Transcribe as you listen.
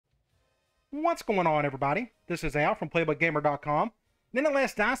What's going on, everybody? This is Al from PlaybookGamer.com. In the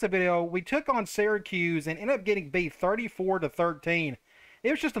last Dynasty video, we took on Syracuse and ended up getting beat 34-13.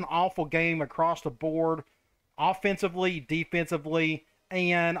 It was just an awful game across the board, offensively, defensively,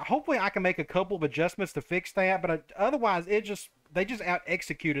 and hopefully I can make a couple of adjustments to fix that, but otherwise they just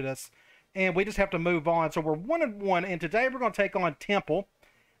out-executed us, and we just have to move on. So we're 1-1, and today we're going to take on Temple,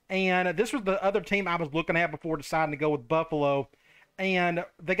 and this was the other team I was looking at before deciding to go with Buffalo. And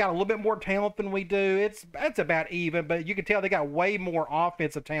they got a little bit more talent than we do. It's about even, but you can tell they got way more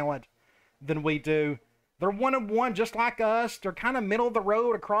offensive talent than we do. They're 1-1 just like us. They're kind of middle of the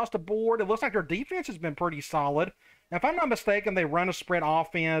road across the board. It looks like their defense has been pretty solid. Now, if I'm not mistaken, they run a spread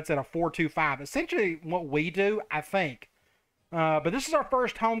offense at a 4-2-5. Essentially what we do, I think. But this is our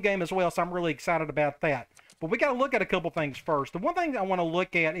first home game as well, so I'm really excited about that. But we got to look at a couple things first. The one thing I want to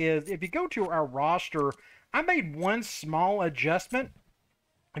look at is if you go to our roster, I made one small adjustment.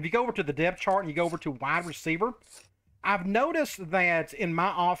 If you go over to the depth chart and you go over to wide receiver, I've noticed that in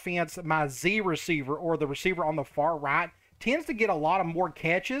my offense, my Z receiver, or the receiver on the far right, tends to get a lot of more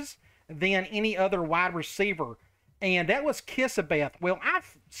catches than any other wide receiver. And that was Kissabeth. Well,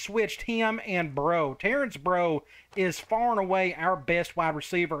 I've switched him and Bro. Terrence Bro is far and away our best wide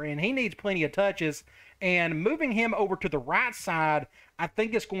receiver, and he needs plenty of touches. And moving him over to the right side, I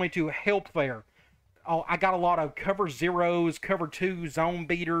think it's going to help there. I got a lot of cover zeros, cover two, zone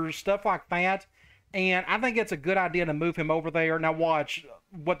beaters, stuff like that. And I think it's a good idea to move him over there. Now watch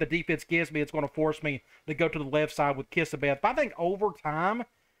what the defense gives me. It's going to force me to go to the left side with Kissabeth. But I think over time,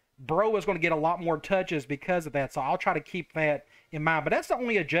 Bro is going to get a lot more touches because of that. So I'll try to keep that in mind. But that's the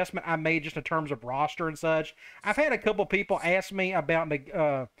only adjustment I made just in terms of roster and such. I've had a couple people ask me about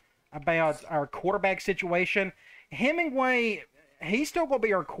our quarterback situation. Hemingway, he's still going to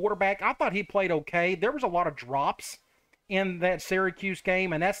be our quarterback. I thought he played okay. There was a lot of drops in that Syracuse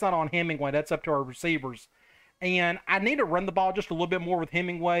game, and that's not on Hemingway. That's up to our receivers. And I need to run the ball just a little bit more with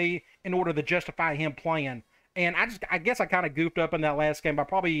Hemingway in order to justify him playing. And I guess I kind of goofed up in that last game. I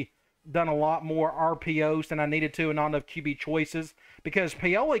probably done a lot more RPOs than I needed to and not enough QB choices because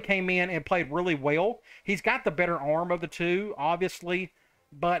Pioli came in and played really well. He's got the better arm of the two, obviously.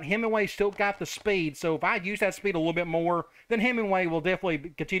 But Hemingway still got the speed, so if I use that speed a little bit more, then Hemingway will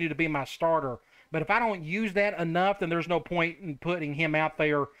definitely continue to be my starter. But if I don't use that enough, then there's no point in putting him out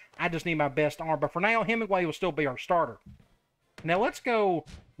there. I just need my best arm. But for now, Hemingway will still be our starter. Now let's go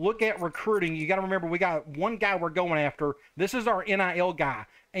look at recruiting. You got to remember, we got one guy we're going after. This is our NIL guy.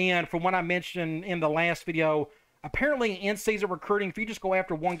 And from what I mentioned in the last video, apparently in season recruiting, if you just go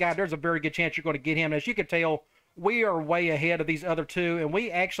after one guy, there's a very good chance you're going to get him. As you can tell, we are way ahead of these other two, and we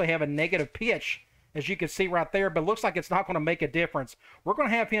actually have a negative pitch, as you can see right there, but it looks like it's not going to make a difference. We're going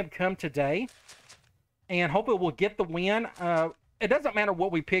to have him come today, and hopefully we'll get the win. It doesn't matter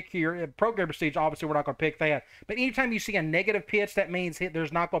what we pick here. Program procedure, obviously, we're not going to pick that. But anytime you see a negative pitch, that means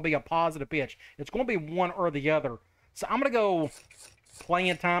there's not going to be a positive pitch. It's going to be one or the other. So I'm going to go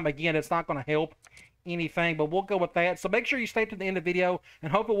playing time. Again, it's not going to help anything, but we'll go with that. So make sure you stay to the end of the video,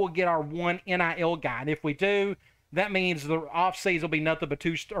 and hopefully we'll get our one NIL guy. And if we do, that means the off-season will be nothing but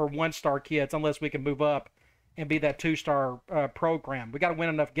two-star or one-star kids, unless we can move up and be that two-star program. We got to win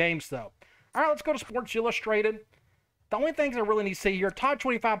enough games, though. All right, let's go to Sports Illustrated. The only things I really need to see here, top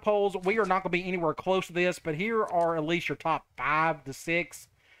 25 polls, we are not going to be anywhere close to this, but here are at least your top 5 to 6.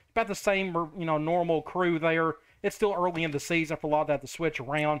 About the same, normal crew there. It's still early in the season for a lot of that to switch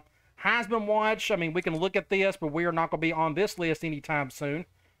around. Heisman watch, I mean, we can look at this, but we are not going to be on this list anytime soon.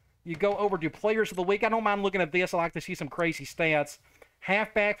 You go over to Players of the Week. I don't mind looking at this. I like to see some crazy stats.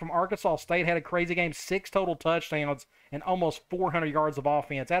 Halfback from Arkansas State had a crazy game, 6 total touchdowns and almost 400 yards of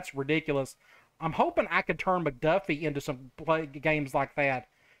offense. That's ridiculous. I'm hoping I could turn McDuffie into some games like that.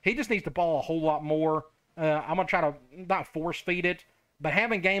 He just needs the ball a whole lot more. I'm going to try to not force feed it, but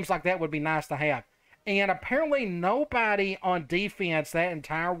having games like that would be nice to have. And apparently nobody on defense that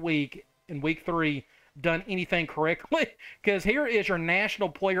entire week, in week 3, done anything correctly. Because here is your National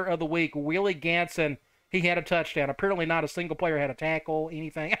Player of the Week, Willie Ganson. He had a touchdown. Apparently not a single player had a tackle,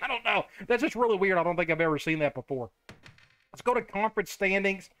 anything. I don't know. That's just really weird. I don't think I've ever seen that before. Let's go to conference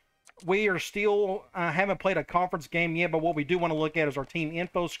standings. We are still haven't played a conference game yet, but what we do want to look at is our team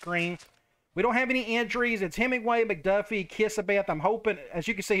info screen. We don't have any injuries. It's Hemingway, McDuffie, Kissabeth. I'm hoping, as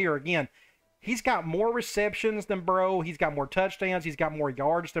you can see here again, he's got more receptions than Bro. He's got more touchdowns. He's got more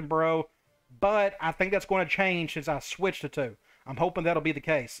yards than Bro. But I think that's going to change since I switched the two. I'm hoping that'll be the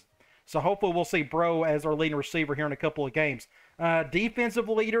case. So hopefully we'll see Bro as our leading receiver here in a couple of games. Defensive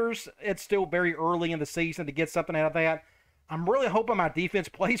leaders, it's still very early in the season to get something out of that. I'm really hoping my defense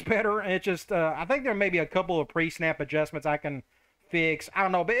plays better. It just, I think there may be a couple of pre-snap adjustments I can fix. I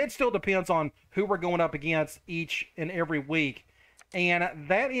don't know, but it still depends on who we're going up against each and every week. And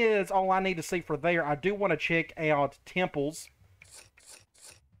that is all I need to see for there. I do want to check out Temple's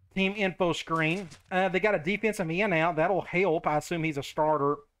team info screen. They got a defensive end out. That'll help. I assume he's a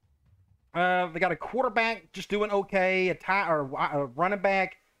starter. They got a quarterback just doing okay. A running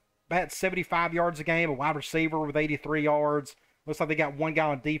back about 75 yards a game. A wide receiver with 83 yards. Looks like they got one guy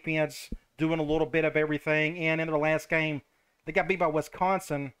on defense doing a little bit of everything. And in their last game, they got beat by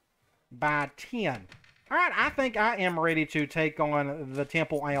Wisconsin by 10. All right, I think I am ready to take on the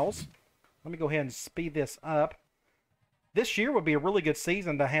Temple Owls. Let me go ahead and speed this up. This year would be a really good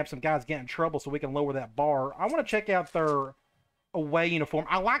season to have some guys get in trouble so we can lower that bar. I want to check out their away uniform.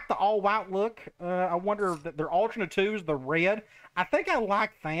 I like the all-white look. I wonder if their alternate twos, the red. I think I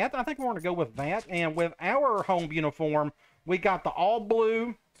like that. I think we're going to go with that. And with our home uniform, we got the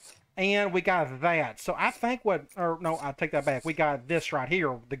all-blue, and we got that. So I think no, I take that back. We got this right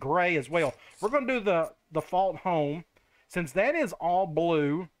here, the gray as well. We're going to do the default home. Since that is all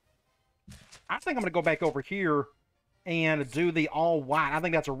blue, I think I'm going to go back over here and do the all white. I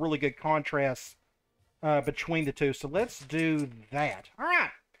think that's a really good contrast between the two. So let's do that. All right.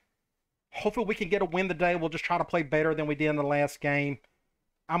 Hopefully we can get a win today. We'll just try to play better than we did in the last game.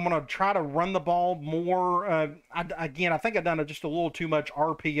 I'm going to try to run the ball more. Again, I think I've done just a little too much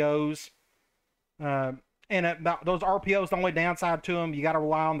RPOs. Those RPOs, the only downside to them, you got to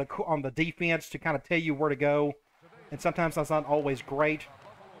rely on the defense to kind of tell you where to go. And sometimes that's not always great.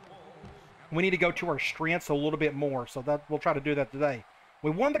 We need to go to our strengths a little bit more. So we'll try to do that today.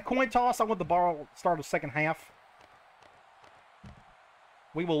 We won the coin toss. I want the ball start the second half.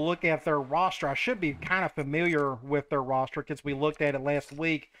 We will look at their roster. I should be kind of familiar with their roster because we looked at it last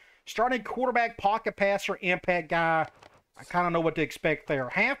week. Starting quarterback, pocket passer, impact guy. I kind of know what to expect there.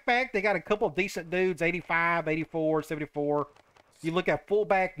 Halfback, they got a couple of decent dudes, 85, 84, 74. You look at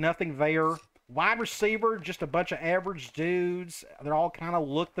fullback, nothing there. Wide receiver, just a bunch of average dudes. They all kind of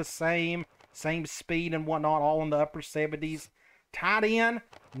look the same speed and whatnot, all in the upper 70s. Tight end,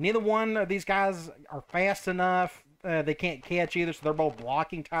 neither one of these guys are fast enough. They can't catch either, so they're both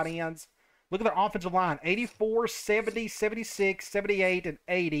blocking tight ends. Look at their offensive line. 84, 70, 76, 78, and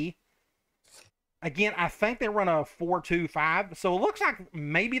 80. Again, I think they run a 4-2-5. So it looks like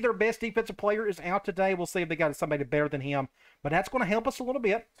maybe their best defensive player is out today. We'll see if they got somebody better than him. But that's going to help us a little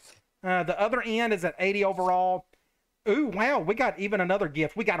bit. The other end is at 80 overall. Ooh, wow, we got even another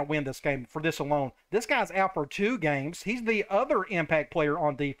gift. We got to win this game for this alone. This guy's out for 2 games. He's the other impact player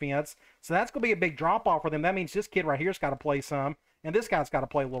on defense. So that's going to be a big drop-off for them. That means this kid right here's got to play some, and this guy's got to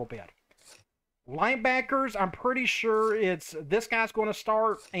play a little bit. Linebackers, I'm pretty sure it's this guy's going to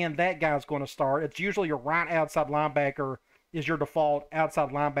start and that guy's going to start. It's usually your right outside linebacker is your default outside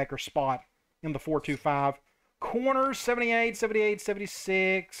linebacker spot in the 4-2-5. Corners, 78, 78,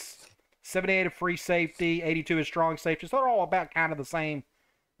 76... 78 of free safety, 82 is strong safety. So they're all about kind of the same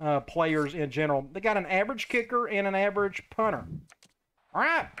players in general. They got an average kicker and an average punter. All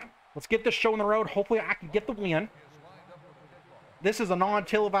right, let's get this show on the road. Hopefully I can get the win. This is a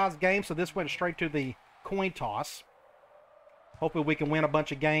non-televised game, so this went straight to the coin toss. Hopefully we can win a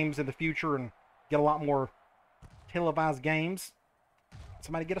bunch of games in the future and get a lot more televised games.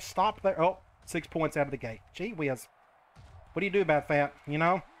 Somebody get a stop there. Oh, 6 points out of the gate. Gee whiz. What do you do about that, you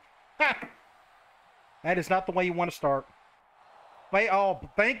know? That is not the way you want to start. Wait, oh,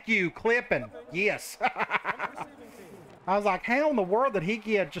 thank you, clipping. Yes. I was like, how in the world did he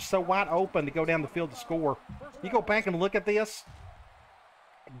get just so wide open to go down the field to score? You go back and look at this.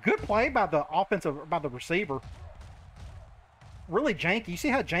 Good play by the receiver. Really janky. You see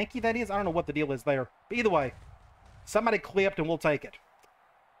how janky that is? I don't know what the deal is there. But either way, somebody clipped and we'll take it.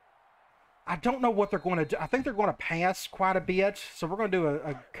 I don't know what they're going to do. I think they're going to pass quite a bit. So we're going to do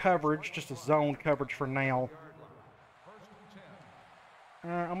a coverage, just a zone coverage for now.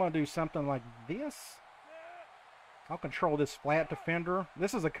 I'm going to do something like this. I'll control this flat defender.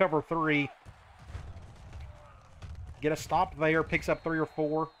 This is a cover 3. Get a stop there. Picks up 3 or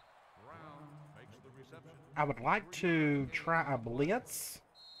 4. I would like to try a blitz.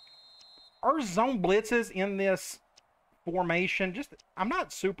 Our zone blitzes in this formation, I'm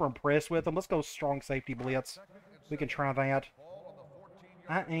not super impressed with them. Let's go strong safety blitz. We can try that.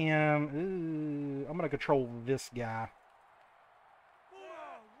 I'm going to control this guy.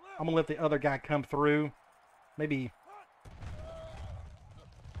 I'm going to let the other guy come through. Maybe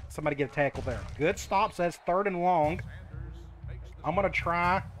somebody get a tackle there. Good stop. So that's 3rd and long. I'm going to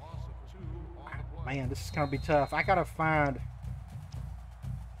try. Man, this is going to be tough. I got to find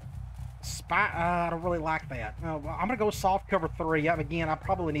I don't really like that. No, I'm going to go soft cover 3. Again, I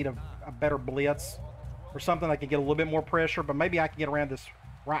probably need a better blitz. or something that can get a little bit more pressure, but maybe I can get around this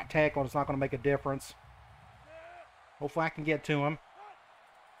right tackle and it's not going to make a difference. Hopefully I can get to him.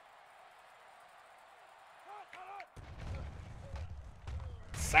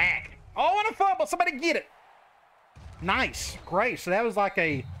 Sack. Oh, and a fumble. Somebody get it. Nice. Great. So that was like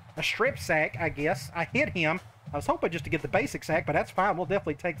a strip sack, I guess. I hit him. I was hoping just to get the basic sack, but that's fine. We'll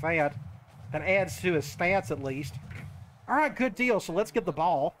definitely take that. That adds to his stats at least. All right, good deal. So let's get the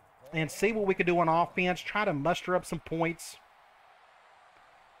ball and see what we can do on offense. Try to muster up some points.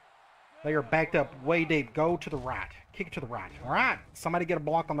 They are backed up way deep. Go to the right. Kick it to the right. All right. Somebody get a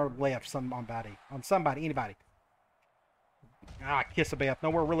block on their left. Somebody. Anybody. Ah, kiss a bath.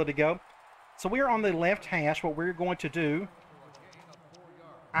 Nowhere really to go. So we are on the left hash. What we're going to do,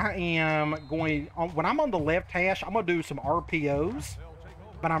 I am going, when I'm on the left hash, I'm going to do some RPOs.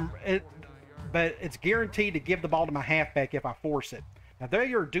 But it's guaranteed to give the ball to my halfback if I force it. Now, there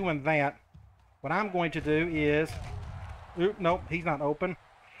you're doing that. What I'm going to do is, nope, he's not open.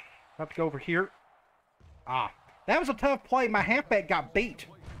 I have to go over here. Ah, that was a tough play. My halfback got beat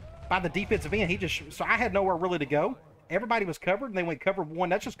by the defensive end. So I had nowhere really to go. Everybody was covered, and they went cover one.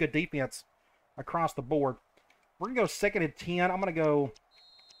 That's just good defense across the board. We're going to go 2nd and 10. I'm going to go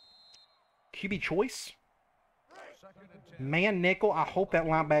QB choice. Man nickel. I hope that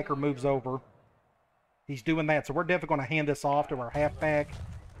linebacker moves over. He's doing that. So we're definitely going to hand this off to our halfback.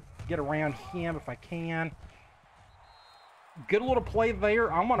 Get around him if I can. Good little play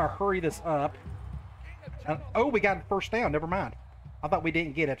there. I'm going to hurry this up. Oh, we got first down. Never mind. I thought we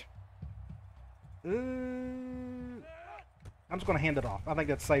didn't get it. I'm just going to hand it off. I think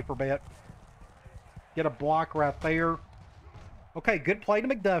that's safer bet. Get a block right there. Okay, good play to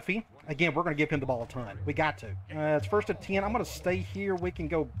McDuffie. Again, we're going to give him the ball a ton. We got to. It's 1st and 10. I'm going to stay here. We can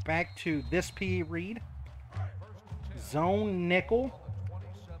go back to this P. Reed. Zone nickel.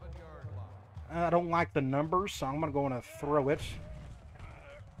 I don't like the numbers, so I'm going to go and throw it.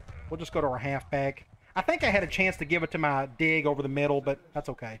 We'll just go to our halfback. I think I had a chance to give it to my dig over the middle, but that's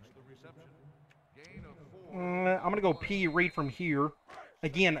okay. I'm going to go P. Reed from here.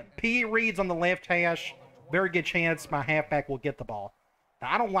 Again, P. Reed's on the left hash. Very good chance my halfback will get the ball.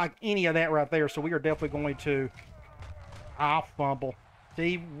 Now, I don't like any of that right there, so we are definitely going to... I'll fumble.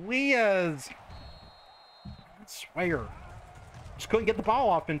 Gee whiz. I swear. Just couldn't get the ball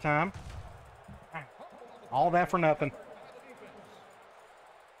off in time. All that for nothing.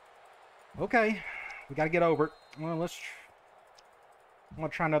 Okay. We got to get over it. Well, I'm going to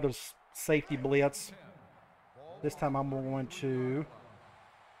try another safety blitz. This time I'm going to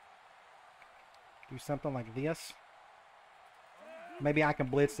do something like this. Maybe I can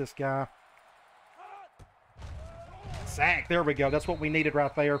blitz this guy. Sack. There we go. That's what we needed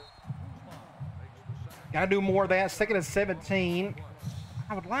right there. Got to do more of that. 2nd and 17.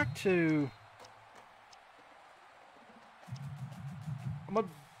 I would like to...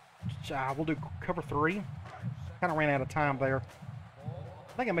 we'll do cover 3. Kind of ran out of time there.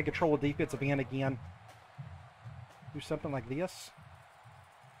 I think I may control the defensive end again. Do something like this.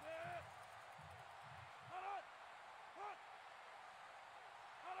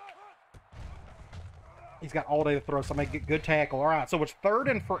 He's got all day to throw, so I make a good tackle. All right, so it's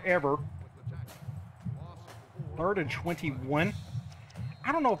 3rd and forever. 3rd and 21.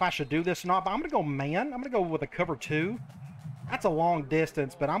 I don't know if I should do this or not, but I'm going to go man. I'm going to go with a cover 2. That's a long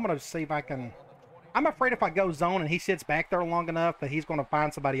distance, but I'm going to see if I can... I'm afraid if I go zone and he sits back there long enough that he's going to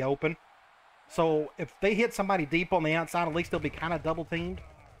find somebody open. So if they hit somebody deep on the outside, at least they'll be kind of double teamed.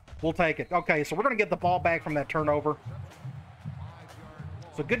 We'll take it. Okay, so we're going to get the ball back from that turnover.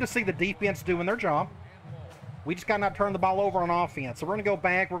 So good to see the defense doing their job. We just got to not turn the ball over on offense. So we're going to go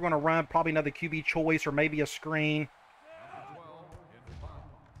back. We're going to run probably another QB choice or maybe a screen.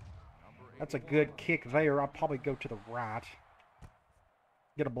 That's a good kick there. I'll probably go to the right.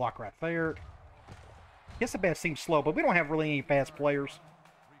 Get a block right there. Guess the best seems slow, but we don't have really any fast players.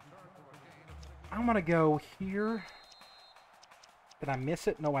 I'm going to go here. Did I miss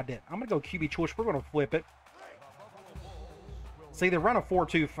it? No, I didn't. I'm going to go QB choice. We're going to flip it. See, they run a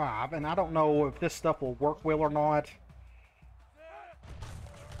 4-2-5, and I don't know if this stuff will work well or not.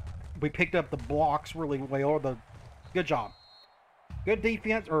 We picked up the blocks really well. Good job. Good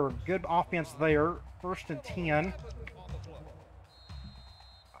defense, or good offense there. 1st and 10.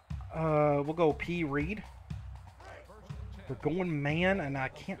 We'll go P. Reed. They're going man, and I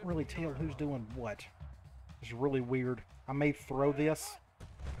can't really tell who's doing what. It's really weird. I may throw this.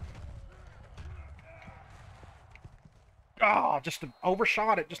 Oh, just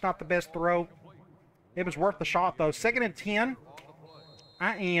overshot it. Just not the best throw. It was worth the shot, though. 2nd and 10.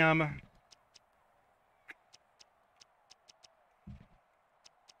 I'm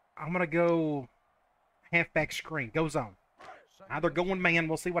going to go... halfback screen. Go zone. Now they're going man.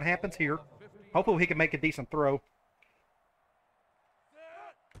 We'll see what happens here. Hopefully he can make a decent throw.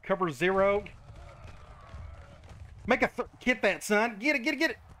 Cover 0. Make a get that, son. Get it, get it,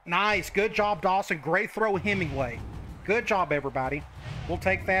 get it. Nice. Good job, Dawson. Great throw, Hemingway. Good job, everybody. We'll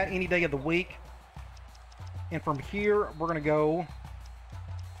take that any day of the week. And from here, we're going to go...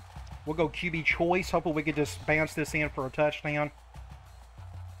 We'll go QB choice. Hopefully we could just bounce this in for a touchdown.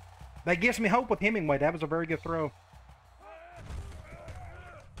 That gives me hope with Hemingway. That was a very good throw.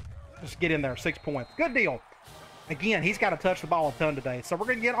 Just get in there. 6 points. Good deal. Again, he's got to touch the ball a ton today. So we're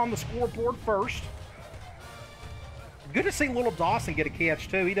going to get on the scoreboard first. Good to see little Dawson get a catch,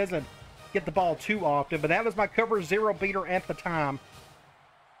 too. He doesn't get the ball too often, but that was my cover 0 beater at the time.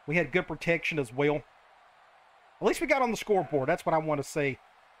 We had good protection as well. At least we got on the scoreboard. That's what I want to see.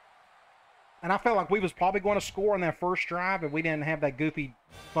 And I felt like we was probably going to score on that first drive, and we didn't have that goofy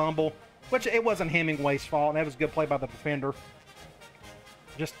fumble, which it wasn't Hemingway's fault, and that was a good play by the defender.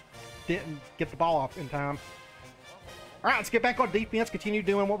 Just didn't get the ball off in time. All right, let's get back on defense, continue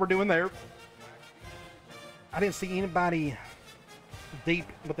doing what we're doing there. I didn't see anybody deep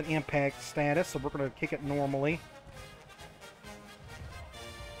with an impact status, so we're going to kick it normally.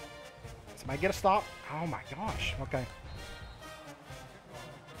 Somebody get a stop. Oh my gosh. Okay.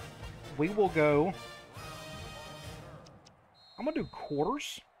 We will go. I'm going to do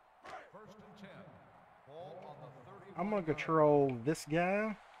quarters. I'm going to control this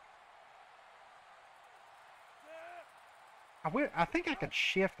guy. I think I could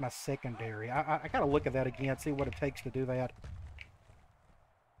shift my secondary. I got to look at that again, see what it takes to do that.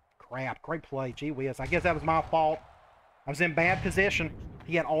 Crap. Great play. Gee whiz. I guess that was my fault. I was in bad position.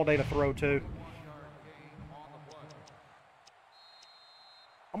 He had all day to throw, too.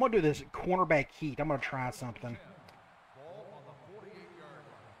 I'm going to do this cornerback heat. I'm going to try something.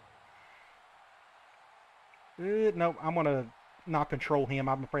 Nope. I'm going to not control him.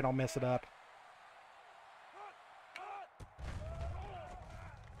 I'm afraid I'll mess it up.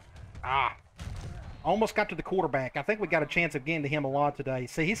 Ah. Almost got to the quarterback. I think we got a chance of getting to him a lot today.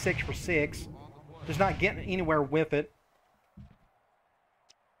 See, he's 6 for 6. Just not getting anywhere with it.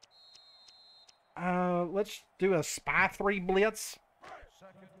 Let's do a spy 3 blitz.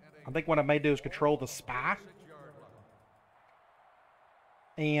 I think what I may do is control the spy.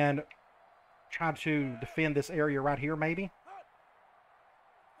 And try to defend this area right here, maybe.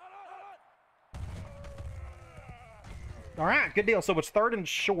 All right, good deal. So it's 3rd and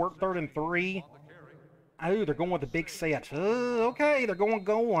short, 3rd and 3. Oh, they're going with the big set. Okay, they're going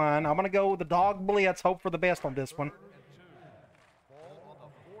goal line. I'm going to go with the dog blitz. Hope for the best on this one.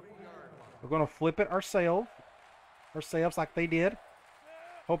 We're going to flip it ourselves like they did.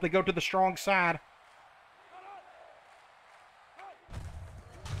 Hope they go to the strong side.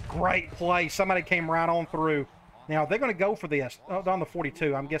 Great play. Somebody came right on through. Now, they're going to go for this. Oh, they're on the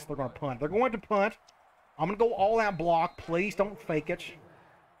 42. I'm guessing they're going to punt. They're going to punt. I'm going to go all out block. Please don't fake it.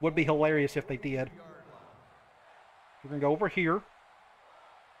 Would be hilarious if they did. We're going to go over here.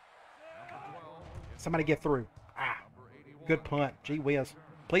 Somebody get through. Ah, good punt. Gee whiz.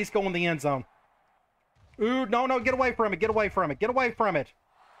 Please go in the end zone. Ooh, no, get away from it. Get away from it. Get away from it.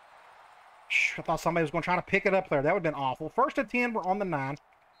 I thought somebody was going to try to pick it up there. That would have been awful. 1st and 10. We're on the 9.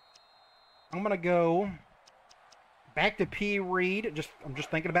 I'm going to go back to P. Reed. I'm just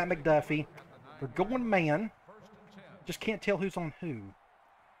thinking about McDuffie. They're going man. Just can't tell who's on who.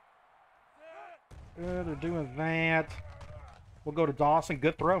 They're doing that. We'll go to Dawson.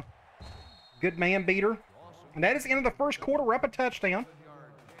 Good throw. Good man beater. And that is the end of the first quarter. We're up a touchdown.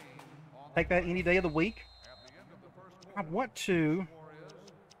 Take that any day of the week. I want to...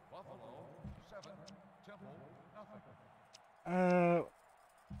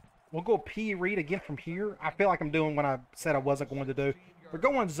 we'll go P. Reed again from here. I feel like I'm doing what I said I wasn't going to do. We're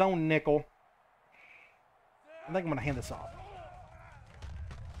going zone nickel. I think I'm going to hand this off.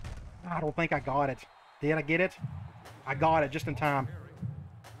 I don't think I got it. Did I get it? I got it just in time.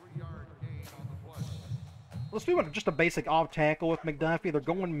 Let's do just a basic off tackle with McDuffie. They're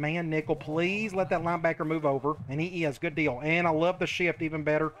going man nickel. Please let that linebacker move over. And he is. Good deal. And I love the shift even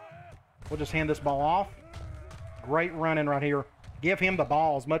better. We'll just hand this ball off. Great running right here. Give him the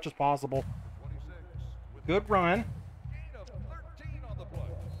ball as much as possible. Good run.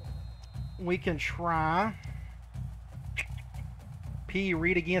 We can try P.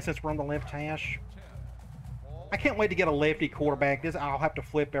 Reed again since we're on the left hash. I can't wait to get a lefty quarterback. I'll have to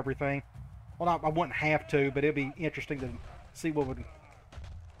flip everything. Well, I wouldn't have to, but it'd be interesting to see what would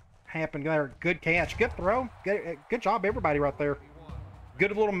happen there. Good catch. Good throw. Good job, everybody right there.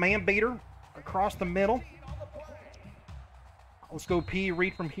 Good little man beater across the middle. Let's go P.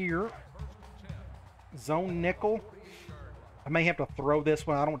 Reed from here. Zone nickel. I may have to throw this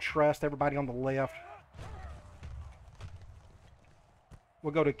one. I don't trust everybody on the left.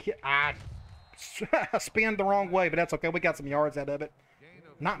 We'll go to... I spin the wrong way, but that's okay. We got some yards out of it.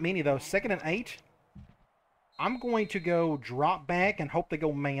 Not many, though. 2nd and 8. I'm going to go drop back and hope they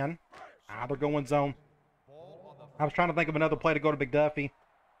go man. They're going zone. I was trying to think of another play to go to McDuffie.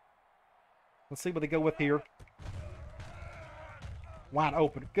 Let's see what they go with here. Wide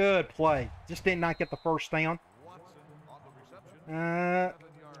open. Good play. Just did not get the first down. I'm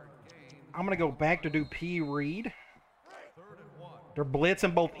going to go back to do P. Reed. They're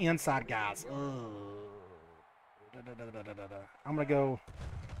blitzing both inside guys. I'm going to go...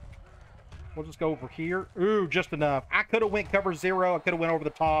 We'll just go over here. Ooh, just enough. I could have went cover 0. I could have went over the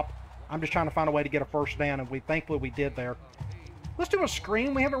top. I'm just trying to find a way to get a first down, and thankfully we did there. Let's do a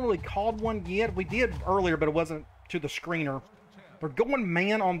screen. We haven't really called one yet. We did earlier, but it wasn't to the screener. They're going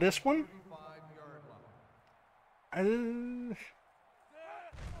man on this one. We'll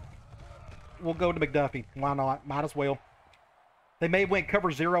go to McDuffie. Why not? Might as well. They may have went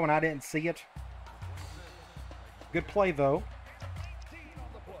cover 0, and I didn't see it. Good play, though.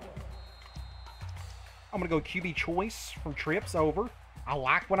 I'm going to go QB choice from trips over. I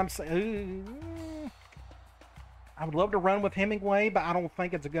like what I'm saying. I would love to run with Hemingway, but I don't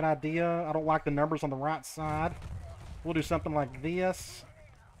think it's a good idea. I don't like the numbers on the right side. We'll do something like this.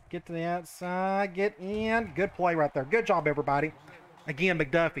 Get to the outside. Get in. Good play right there. Good job, everybody. Again,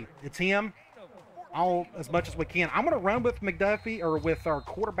 McDuffie. It's him. All as much as we can. I'm going to run with McDuffie or with our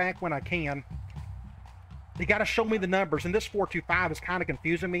quarterback when I can. They got to show me the numbers, and this 4-2-5 is kind of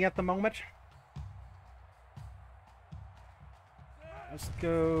confusing me at the moment. Let's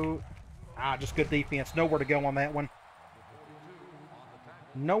go. Just good defense. Nowhere to go on that one.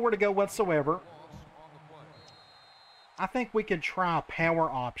 Nowhere to go whatsoever. I think we can try a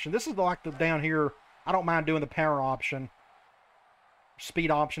power option. This is like the down here. I don't mind doing the power option. Speed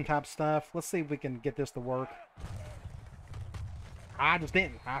option type stuff. Let's see if we can get this to work. I just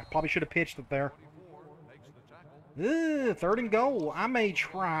didn't. I probably should have pitched it there. 3rd and goal. I may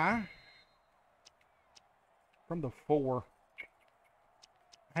try from the 4.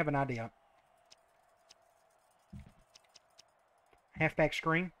 I have an idea. Halfback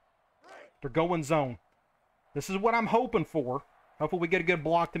screen. They're going zone. This is what I'm hoping for. Hopefully we get a good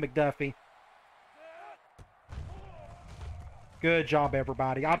block to McDuffie. Good job,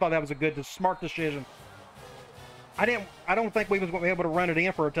 everybody. I thought that was a good, smart decision. I don't think we was going to be able to run it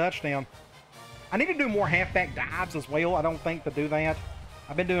in for a touchdown. I need to do more halfback dives as well. I don't think to do that.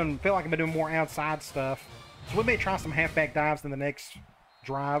 Feel like I've been doing more outside stuff. So we may try some halfback dives in the next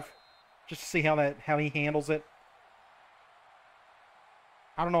drive, just to see how he handles it.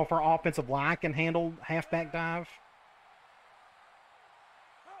 I don't know if our offensive line can handle halfback dive.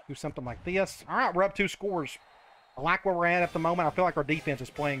 Do something like this. All right, we're up 2 scores. I like where we're at the moment. I feel like our defense is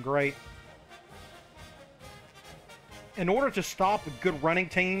playing great. In order to stop good running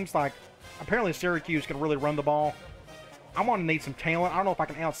teams, like apparently Syracuse can really run the ball, I'm going to need some talent. I don't know if I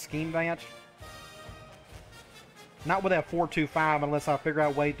can out-scheme that. Not with that 4-2-5 unless I figure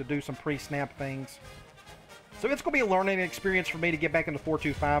out a way to do some pre-snap things. So it's going to be a learning experience for me to get back into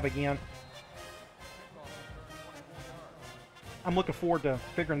 4-2-5 again. I'm looking forward to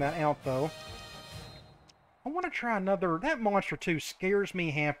figuring that out, though. I want to try another... That Monster 2 scares me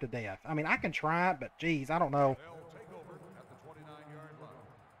half to death. I mean, I can try it, but geez, I don't know.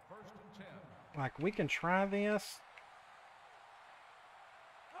 Like, we can try this.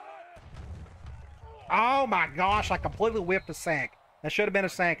 Oh my gosh, I completely whiffed a sack. That should have been a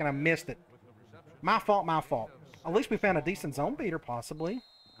sack and I missed it. My fault, my fault. At least we found a decent zone beater, possibly.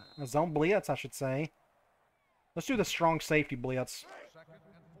 A zone blitz, I should say. Let's do the strong safety blitz.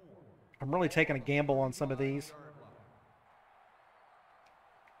 I'm really taking a gamble on some of these.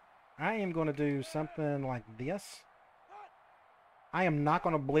 I am going to do something like this. I am not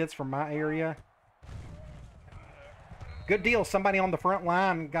going to blitz from my area. Good deal. Somebody on the front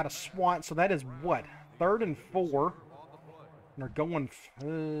line got a swat, so that is what? 3rd and 4. And they're going...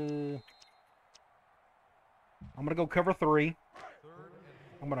 I'm going to go cover 3.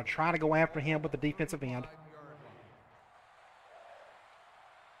 I'm going to try to go after him with the defensive end.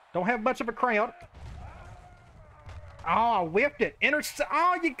 Don't have much of a crowd. Oh, I whiffed it.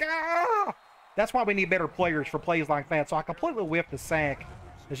 Oh, you go! That's why we need better players for plays like that. So I completely whiffed the sack,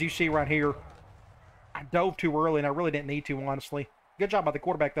 as you see right here. I dove too early, and I really didn't need to, honestly. Good job by the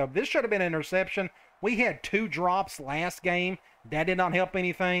quarterback, though. This should have been an interception. We had 2 drops last game. That did not help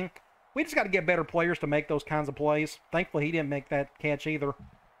anything. We just got to get better players to make those kinds of plays. Thankfully, he didn't make that catch either.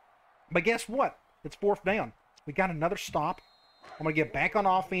 But guess what? It's 4th down. We got another stop. I'm going to get back on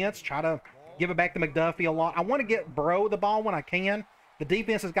offense, try to Give it back to McDuffie a lot. I want to get Bro the ball when I can. The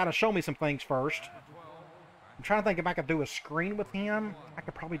defense has got to show me some things first. I'm trying to think if I could do a screen with him. I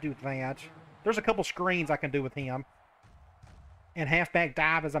could probably do that. There's a couple screens I can do with him. And halfback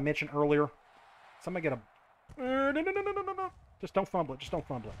dive, as I mentioned earlier. Somebody get a... No. Just don't fumble it. Just don't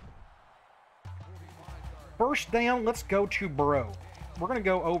fumble it. First down, let's go to Bro. We're going to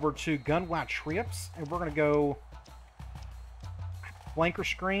go over to gun wide trips. And we're going to go... flanker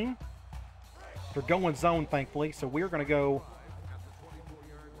screen. They're going zone, thankfully. So we're going to go...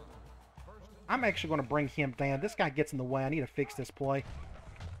 I'm actually going to bring him down. This guy gets in the way. I need to fix this play.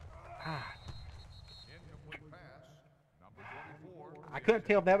 I couldn't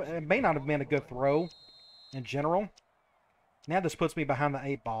tell if that... It may not have been a good throw in general. Now this puts me behind the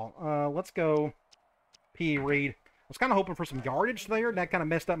 8 ball. Let's go P. Reed. I was kind of hoping for some yardage there. That kind of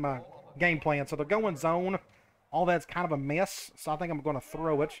messed up my game plan. So they're going zone. All that's kind of a mess. So I think I'm going to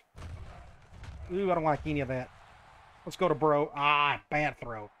throw it. Ooh, I don't like any of that. Let's go to Bro. Bad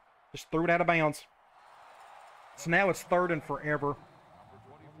throw. Just threw it out of bounds. So now it's 3rd and forever.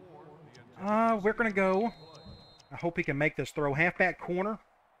 We're going to go. I hope he can make this throw. Halfback corner.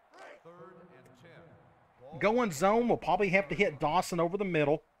 Going zone. We'll probably have to hit Dawson over the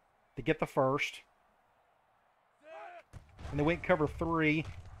middle to get the first. And then we went cover 3.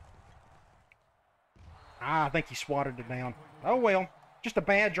 I think he swatted it down. Oh, well. Just a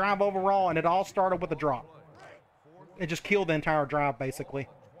bad drive overall, and it all started with a drop. It just killed the entire drive, basically.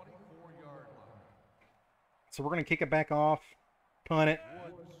 So we're going to kick it back off, punt it.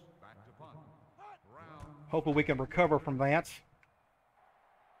 Hopefully we can recover from that.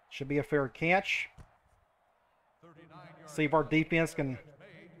 Should be a fair catch. See if our defense can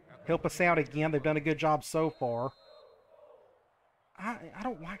help us out again. They've done a good job so far. I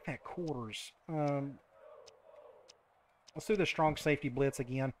don't like that quarters. Let's do the strong safety blitz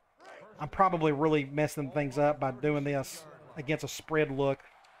again. I'm probably really messing things up by doing this against a spread look.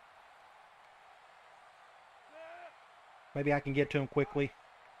 Maybe I can get to him quickly.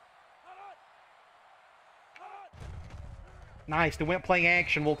 Nice. They went play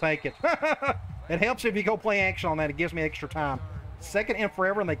action. We'll take it. It helps if you go play action on that. It gives me extra time. 2nd and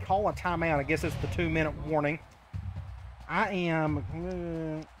forever, and they call a timeout. I guess it's the 2-minute warning. I am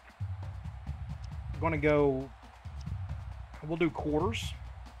going to go... We'll do quarters.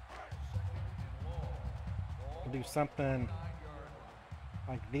 We'll do something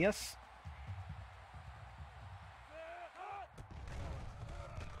like this.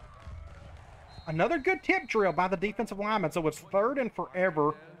 Another good tip drill by the defensive lineman. So it's 3rd and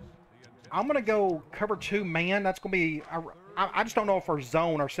forever. I'm going to go cover 2 man. That's going to be... I just don't know if our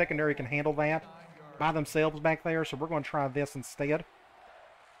zone, our secondary can handle that by themselves back there. So we're going to try this instead.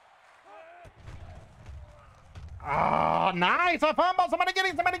 Nice. A fumble. Somebody get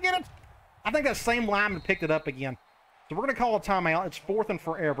it. Somebody get it. I think that same lineman picked it up again. So we're going to call a timeout. It's 4th and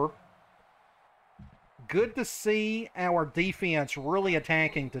forever. Good to see our defense really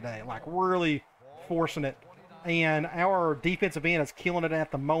attacking today. Like, really forcing it. And our defensive end is killing it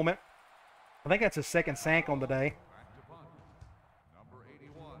at the moment. I think that's his 2nd sack on the day.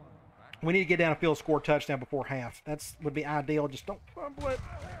 We need to get down a field, score a touchdown before half. That would be ideal. Just don't fumble it.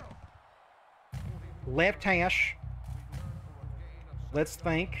 Left hash. Let's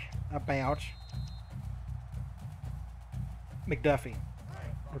think about McDuffie.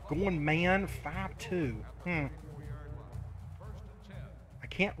 We're going man 5-2. I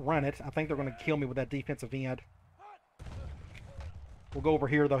can't run it. I think they're going to kill me with that defensive end. We'll go over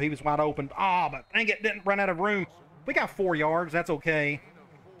here, though. He was wide open. But dang it, didn't run out of room. We got 4 yards. That's okay.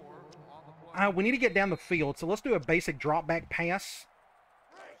 We need to get down the field, so let's do a basic drop back pass.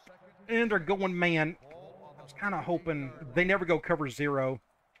 And they're going man. I was kind of hoping they never go cover 0.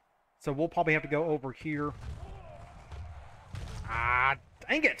 So we'll probably have to go over here.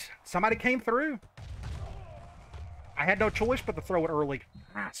 Dang it. Somebody came through. I had no choice but to throw it early.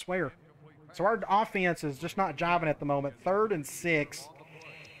 I swear. So our offense is just not jiving at the moment. 3rd and 6.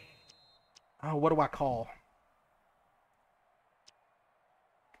 Oh, what do I call?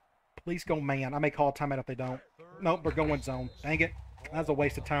 Please go man. I may call a timeout if they don't. Nope, they're going zone. Dang it. That's a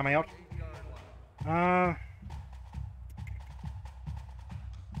waste of timeout. I'm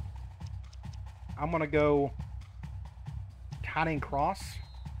going to go tight end cross.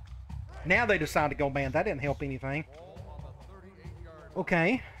 Now they decide to go man. That didn't help anything.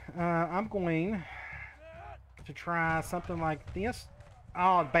 Okay. I'm going to try something like this.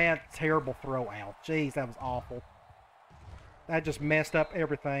 Oh, bad, terrible throw out. Jeez, that was awful. That just messed up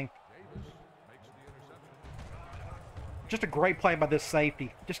everything. Just a great play by this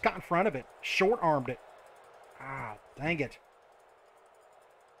safety. Just got in front of it. Short-armed it. Dang it.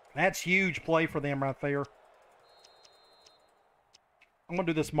 That's huge play for them right there. I'm going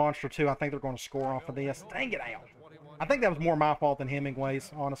to do this monster too. I think they're going to score off of this. Dang it out. I think that was more my fault than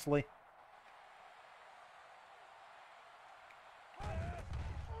Hemingway's, honestly.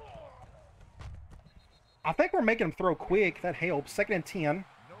 I think we're making them throw quick. That helps. 2nd and 10.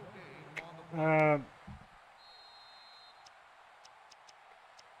 I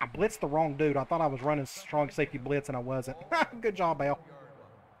blitzed the wrong dude. I thought I was running strong safety blitz, and I wasn't. Good job, Al.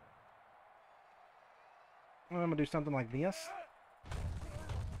 I'm going to do something like this.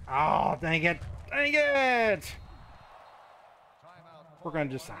 Oh, dang it. Dang it! We're going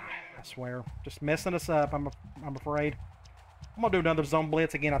to just, I swear, just messing us up, I'm afraid. I'm going to do another zone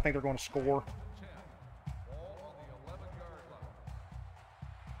blitz again. I think they're going to score.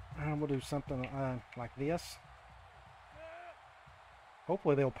 We'll do something like this.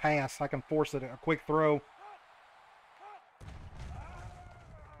 Hopefully they'll pass. I can force it a quick throw.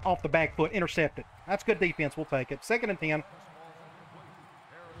 Off the back foot, intercepted. That's good defense. We'll take it. 2nd and 10.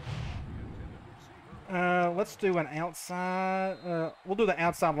 Let's do an outside. We'll do the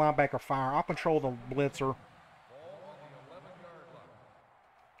outside linebacker fire. I'll control the blitzer.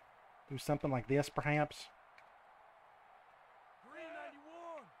 Do something like this, perhaps.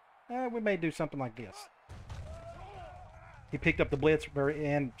 We may do something like this. He picked up the blitz very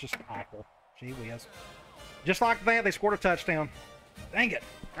end. Just awful. Gee whiz. Just like that, they scored a touchdown. Dang it.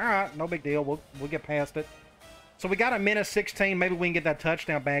 All right, no big deal. We'll get past it. So we got a minute 16. Maybe we can get that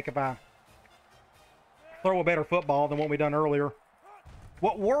touchdown back if I throw a better football than what we done earlier.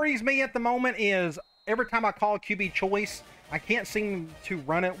 What worries me at the moment is every time I call QB choice, I can't seem to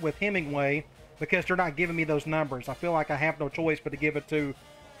run it with Hemingway because they're not giving me those numbers. I feel like I have no choice but to give it to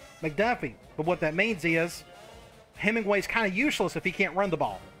McDuffie. But what that means is Hemingway's kind of useless if he can't run the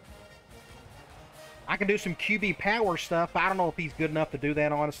ball. I can do some QB power stuff, but I don't know if he's good enough to do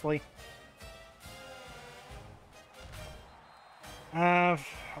that, honestly. We're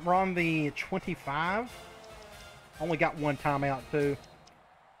on the 25. Only got one timeout, too.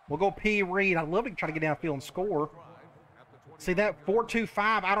 We'll go P. Reed. I'd love to try to get downfield and score. See, that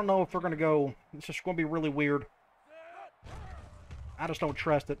 4-2-5, I don't know if they're going to go. It's just going to be really weird. I just don't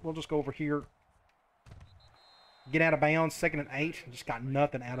trust it. We'll just go over here. Get out of bounds. 2nd and 8. Just got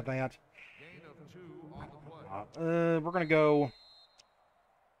nothing out of that. We're going to go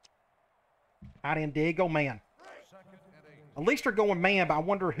out and dig. Go man. At least they're going man, but I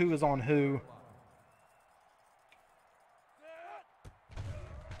wonder who is on who.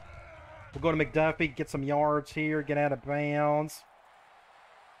 We'll go to McDuffie, get some yards here, get out of bounds.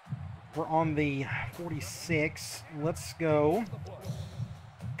 We're on the 46. Let's go.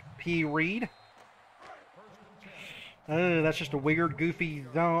 P. Reed. That's just a weird, goofy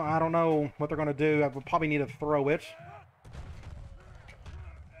zone. I don't know what they're going to do. I would probably need to throw it.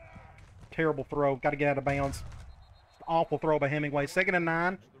 Terrible throw. Got to get out of bounds. Awful throw by Hemingway. 2nd and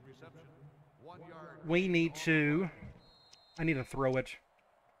 9. We need to... I need to throw it.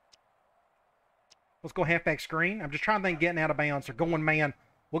 Let's go halfback screen. I'm just trying to think getting out of bounds. They're going man.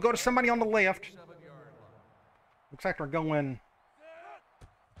 We'll go to somebody on the left. Looks like they're going...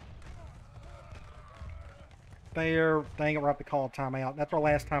 there. Dang it, we're up to call a timeout. That's our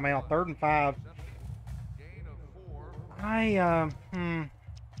last timeout. 3rd and 5. I'm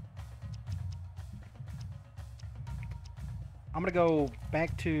going to go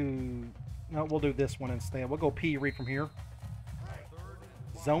back to... No, we'll do this one instead. We'll go P. Reed from here.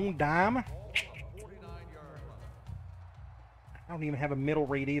 Zone dime. I don't even have a middle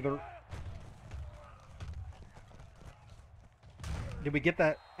read either. Did we get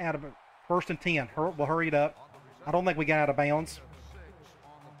that out of it? 1st and 10. We'll hurry it up. I don't think we got out of bounds.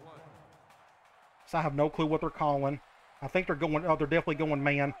 So I have no clue what they're calling. I think they're going... Oh, they're definitely going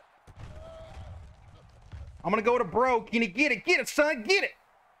man. I'm going to go to Bro. Can you get it? Get it, son. Get it.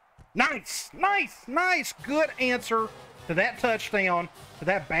 Nice. Nice. Nice. Good answer to that touchdown, to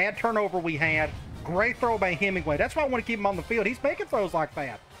that bad turnover we had. Great throw by Hemingway. That's why I want to keep him on the field. He's making throws like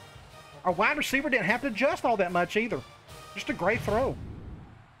that. Our wide receiver didn't have to adjust all that much either. Just a great throw.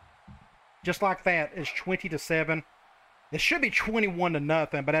 Just like that, it's 20-7. It should be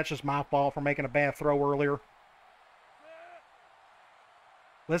 21-0, but that's just my fault for making a bad throw earlier.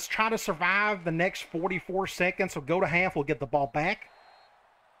 Let's try to survive the next 44 seconds. So go to half, we'll get the ball back.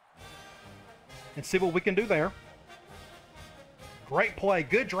 And see what we can do there. Great play.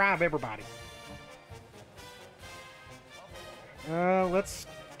 Good drive, everybody. Let's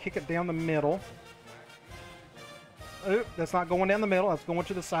kick it down the middle. Oop, that's not going down the middle. That's going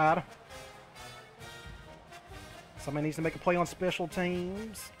to the side. Somebody needs to make a play on special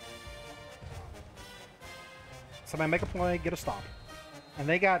teams. Somebody make a play, get a stop. And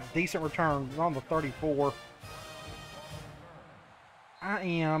they got decent returns on the 34. I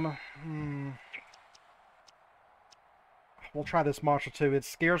am... We'll try this Marshall too. It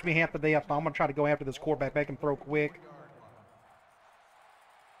scares me half to death. I'm going to try to go after this quarterback, make him throw quick.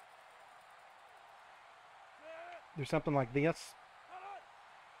 Do something like this.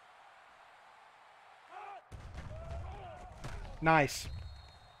 Nice.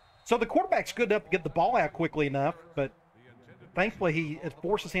 So the quarterback's good enough to get the ball out quickly enough, but thankfully it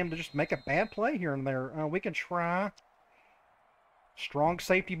forces him to just make a bad play here and there. We can try strong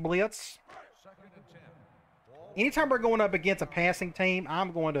safety blitz. Anytime we're going up against a passing team,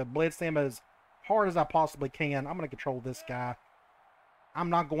 I'm going to blitz them as hard as I possibly can. I'm going to control this guy. I'm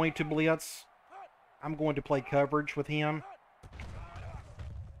not going to blitz. I'm going to play coverage with him.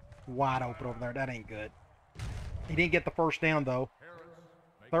 Wide open over there. That ain't good. He didn't get the first down, though.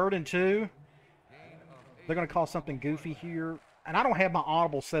 3rd and 2. They're going to call something goofy here. And I don't have my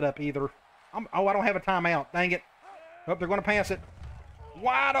audible set up either. Oh, I don't have a timeout. Dang it. Oh, they're going to pass it.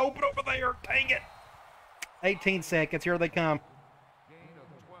 Wide open over there. Dang it. 18 seconds. Here they come.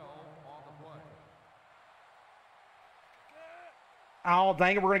 Oh,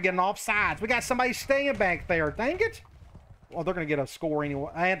 dang it. We're going to get an offsides. We got somebody staying back there. Dang it. Well, they're going to get a score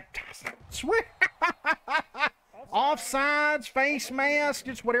anyway. And swear. Offsides, face mask,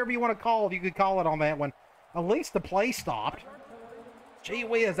 just whatever you want to call it. You could call it on that one. At least the play stopped. Gee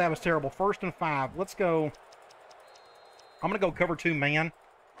whiz, that was terrible. 1st and 5. Let's go. I'm going to go cover 2 man.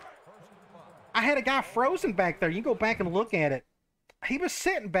 I had a guy frozen back there. You can go back and look at it. He was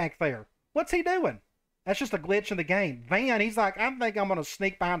sitting back there. What's he doing? That's just a glitch in the game. Van, he's like, I think I'm going to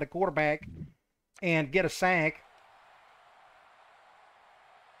sneak behind the quarterback and get a sack.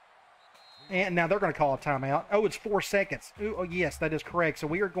 And now they're going to call a timeout. Oh, it's 4 seconds. Ooh, oh, yes, that is correct. So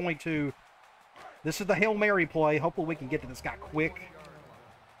we are going to... This is the Hail Mary play. Hopefully we can get to this guy quick.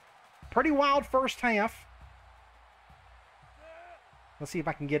 Pretty wild first half. Let's see if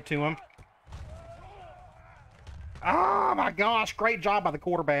I can get to him. Oh, my gosh. Great job by the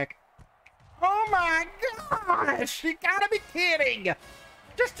quarterback. Oh, my gosh. You got to be kidding.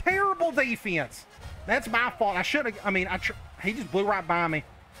 Just terrible defense. That's my fault. I should have... I mean, he just blew right by me.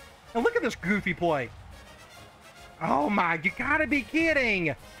 And look at this goofy play. Oh, my... You got to be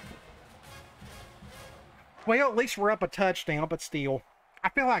kidding. Well, at least we're up a touchdown, but still. I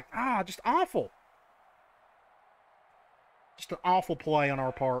feel like, just awful. Just an awful play on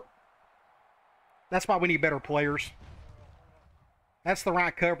our part. That's why we need better players. That's the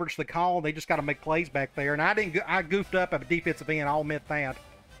right coverage, the call. They just got to make plays back there. And I goofed up at a defensive end. I'll admit that.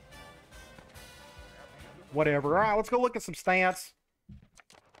 Whatever. All right, let's go look at some stats.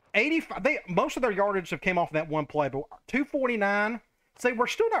 85. Most of their yardage have came off that one play, but 249. See, we're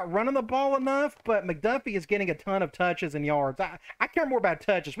still not running the ball enough, but McDuffie is getting a ton of touches and yards. I care more about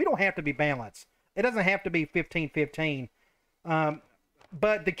touches. We don't have to be balanced. It doesn't have to be 15-15.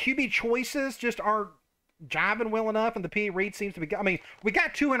 But the QB choices just aren't jiving well enough, and the P. Reed seems to be... I mean, we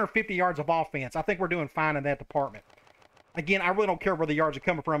got 250 yards of offense. I think we're doing fine in that department. Again, I really don't care where the yards are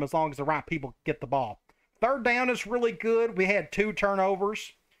coming from as long as the right people get the ball. 3rd down is really good. We had 2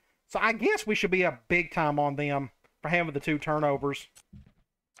 turnovers. So I guess we should be a big time on them for having the 2 turnovers.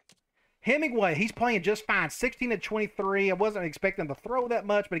 Hemingway, he's playing just fine. 16-23. I wasn't expecting to throw that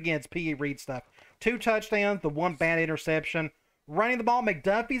much, but again, it's P.E. Reed stuff. 2 touchdowns, the 1 bad interception. Running the ball,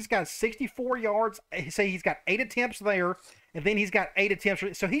 McDuffie's got 64 yards. Say he's got 8 attempts there, and then he's got 8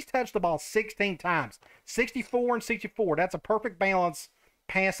 attempts. So he's touched the ball 16 times. 64 and 64. That's a perfect balance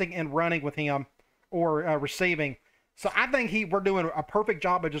passing and running with him, or receiving. So I think we're doing a perfect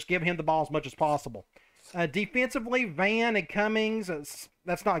job of just giving him the ball as much as possible. Defensively, Van and Cummings,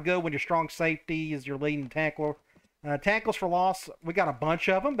 that's not good when your strong safety is your leading tackler. Tackles for loss, we got a bunch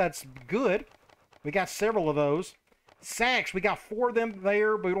of them. That's good. We got several of those. Sacks, we got 4 of them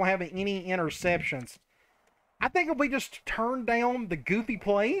there, but we don't have any interceptions. I think if we just turn down the goofy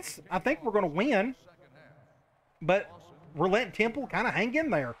plays, I think we're going to win. But we're letting Temple kind of hang in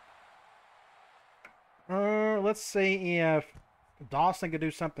there. Let's see if Dawson could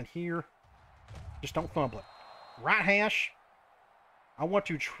do something here. Just don't fumble it. Right hash. I want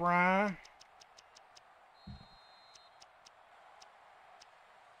to try.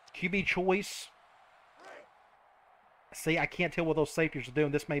 QB choice. See, I can't tell what those safeties are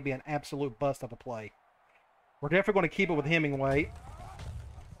doing. This may be an absolute bust of a play. We're definitely going to keep it with Hemingway.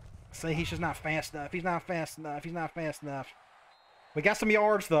 See, he's just not fast enough. He's not fast enough. He's not fast enough. We got some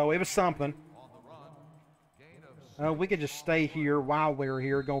yards, though. It was something. We could just stay here while we're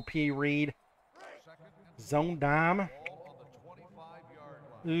here. Go P. Reed. Zone dime.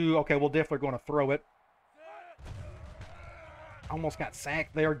 Ooh, okay, we're definitely going to throw it. Almost got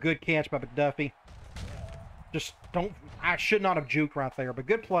sacked there. Good catch by McDuffie. Just don't... I should not have juked right there, but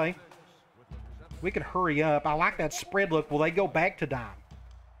good play. We can hurry up. I like that spread look. Will they go back to dime?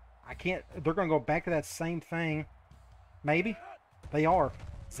 I can't... They're going to go back to that same thing. Maybe? They are.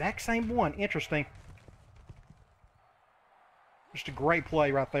 Exact same one. Interesting. Just a great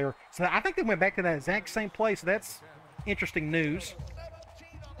play right there. So I think they went back to that exact same play, so that's interesting news.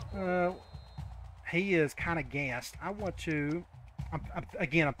 He is kind of gassed. I want to...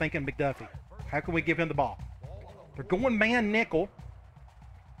 Again, I'm thinking McDuffie. How can we give him the ball? They're going man nickel.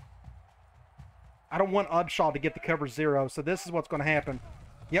 I don't want Upshaw to get the cover 0, so this is what's going to happen.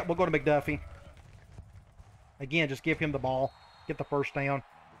 Yep, we'll go to McDuffie. Again, just give him the ball. Get the first down.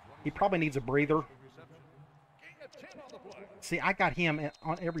 He probably needs a breather. See, I got him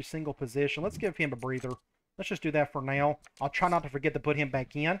on every single position. Let's give him a breather. Let's just do that for now. I'll try not to forget to put him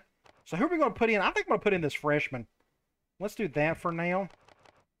back in. So who are we going to put in? I think I'm going to put in this freshman. Let's do that for now.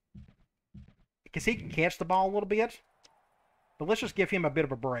 Because he can catch the ball a little bit. But let's just give him a bit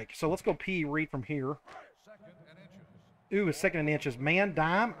of a break. So let's go P. Reed from here. Ooh, a second and inches. Man,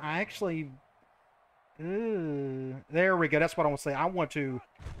 dime. I actually... there we go. That's what I want to say. I want to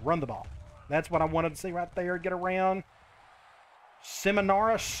run the ball. That's what I wanted to see right there. Get around.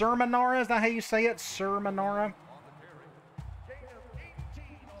 Sermonara, is that how you say it? Sermonara.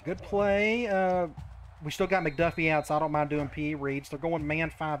 Good play. We still got McDuffie out, so I don't mind doing PE reads. They're going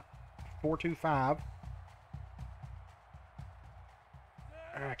man 5-4-2-5.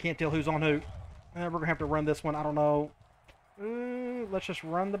 I can't tell who's on who. We're going to have to run this one. I don't know. Let's just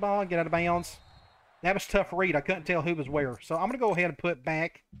run the ball and get out of bounds. That was a tough read. I couldn't tell who was where. So I'm going to go ahead and put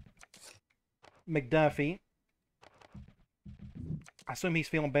back McDuffie. I assume he's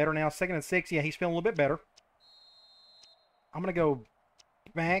feeling better now. 2nd and 6. Yeah, he's feeling a little bit better. I'm going to go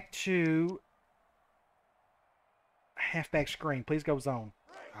back to halfback screen. Please go zone.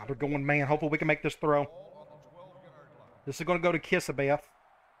 They're going man. Hopefully we can make this throw. This is going to go to Kissabeth.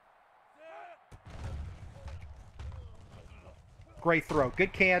 Great throw.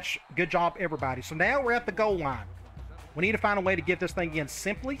 Good catch. Good job, everybody. So now we're at the goal line. We need to find a way to get this thing in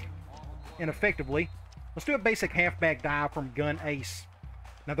simply and effectively. Let's do a basic halfback dive from gun ace.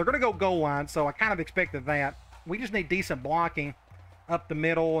 Now, they're going to go goal line, so I kind of expected that. We just need decent blocking up the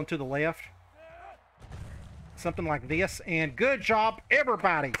middle and to the left. Something like this. And good job,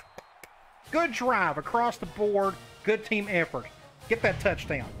 everybody. Good drive across the board. Good team effort. Get that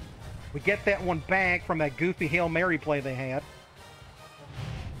touchdown. We get that one back from that goofy Hail Mary play they had.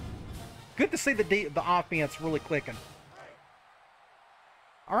 Good to see the offense really clicking.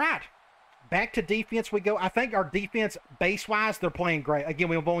 All right. Back to defense we go. I think our defense, base-wise, they're playing great. Again,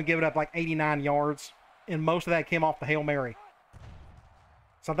 we've only given up like 89 yards, and most of that came off the Hail Mary.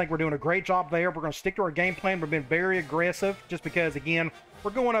 So I think we're doing a great job there. We're going to stick to our game plan. We've been very aggressive just because, again,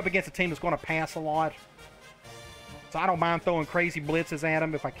 we're going up against a team that's going to pass a lot. So I don't mind throwing crazy blitzes at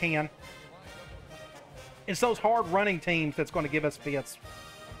them if I can. It's those hard-running teams that's going to give us fits.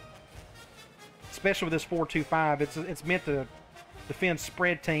 Especially with this 4-2-5. It's meant to defend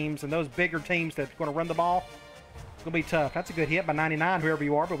spread teams, and those bigger teams that's going to run the ball, it's going to be tough. That's a good hit by 99, whoever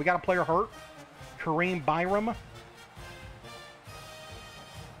you are, but we got a player hurt. Kareem Byram.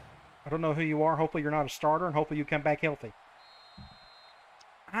 I don't know who you are. Hopefully you're not a starter, and hopefully you come back healthy.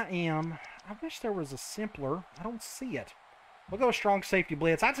 I wish there was a simpler. I don't see it. We'll go strong safety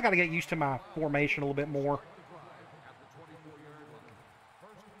blitz. I just got to get used to my formation a little bit more.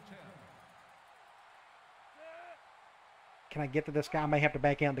 Can I get to this guy? I may have to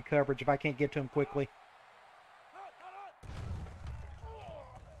back out into coverage if I can't get to him quickly.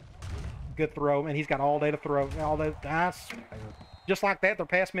 Good throw, and he's got all day to throw. All day, nice. Just like that, they're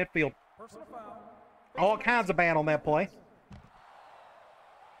past midfield. All kinds of bad on that play.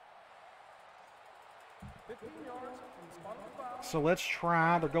 So let's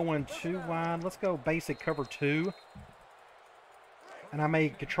try. They're going 2 wide. Let's go basic cover 2. And I may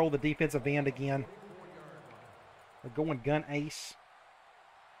control the defensive end again. They're going gun ace.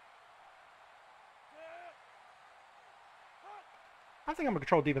 I think I'm going to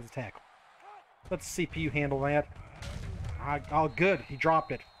control defensive tackle. Let the CPU handle that. Oh, good. He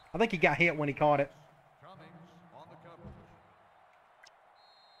dropped it. I think he got hit when he caught it.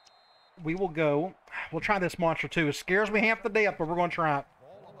 We will go. We'll try this monster too. It scares me half to death, but we're going to try it.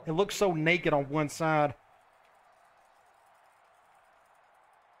 It looks so naked on one side.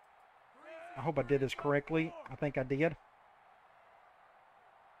 I hope I did this correctly. I think I did.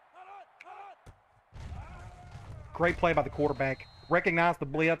 Great play by the quarterback. Recognized the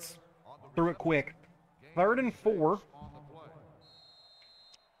blitz. Threw it quick. 3rd and 4.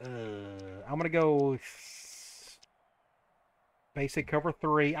 I'm going to go... Basic cover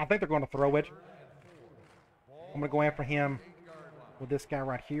 3. I think they're going to throw it. I'm going to go after him with this guy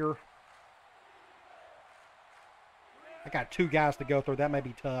right here. I got 2 guys to go through. That may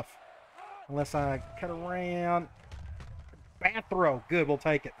be tough. Unless I cut around. Bad throw. Good, we'll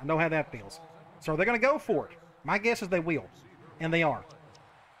take it. I know how that feels. So they're going to go for it. My guess is they will. And they are.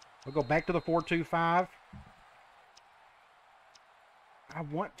 We'll go back to the 4-2-5. I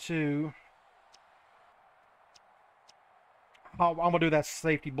want to... I'm going to do that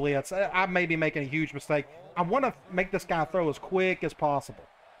safety blitz. I may be making a huge mistake. I want to make this guy throw as quick as possible.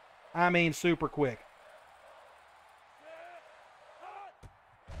 I mean, super quick.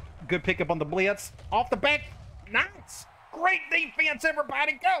 Good pickup on the blitz. Off the back. Nice. Great defense,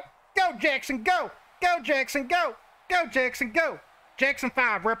 everybody. Go. Go, Jackson. Go. Go, Jackson. Go. Go, Jackson. Go. Jackson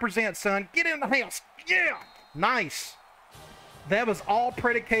 5, represent, son. Get in the house. Yeah. Nice. That was all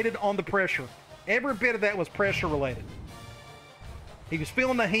predicated on the pressure. Every bit of that was pressure related. He was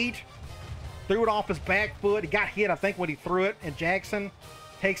feeling the heat. Threw it off his back foot. He got hit, I think, when he threw it. And Jackson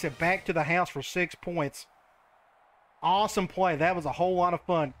takes it back to the house for 6 points. Awesome play. That was a whole lot of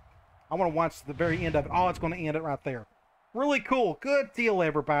fun. I want to watch the very end of it. Oh, it's going to end it right there. Really cool. Good deal,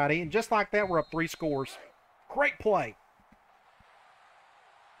 everybody. And just like that, we're up 3 scores. Great play.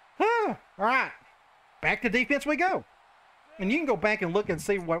 All right. Back to defense we go. And you can go back and look and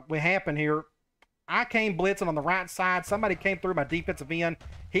see what happened here. I came blitzing on the right side. Somebody came through my defensive end.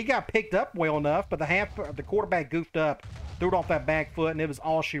 He got picked up well enough, but the quarterback goofed up, threw it off that back foot, and it was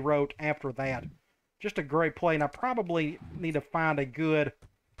all she wrote after that. Just a great play. And I probably need to find a good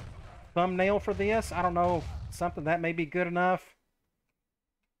thumbnail for this. I don't know. Something that may be good enough.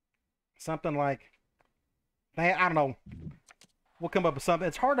 Something like that. I don't know. We'll come up with something.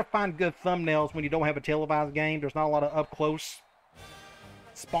 It's hard to find good thumbnails when you don't have a televised game. There's not a lot of up-close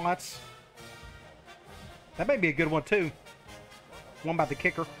spots. That may be a good one, too. One by the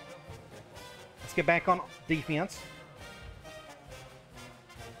kicker. Let's get back on defense.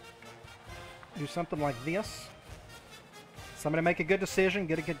 Do something like this. Somebody make a good decision.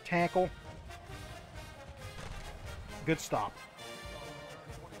 Get a good tackle. Good stop.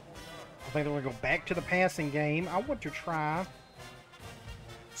 I think they're going to go back to the passing game. I want to try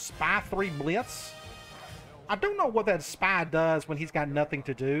Spy 3 Blitz. I don't know what that Spy does when he's got nothing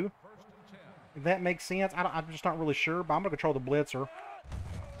to do. If that makes sense. I'm just not really sure, but I'm going to control the blitzer.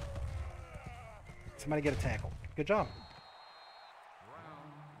 Somebody get a tackle. Good job.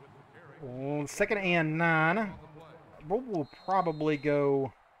 Oh, 2nd and 9. We'll probably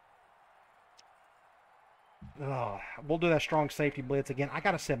go... we'll do that strong safety blitz again. I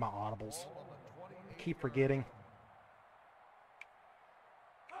got to set my audibles. I keep forgetting.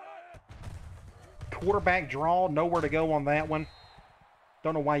 Quarterback draw. Nowhere to go on that one.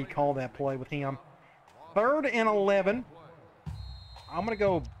 Don't know why you call that play with him. 3rd and 11. I'm going to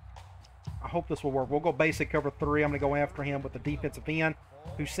go... I hope this will work. We'll go basic cover 3. I'm going to go after him with the defensive end,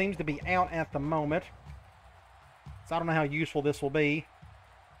 who seems to be out at the moment. So I don't know how useful this will be.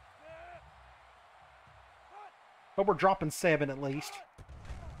 But we're dropping 7 at least.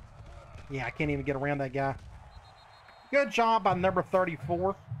 Yeah, I can't even get around that guy. Good job by number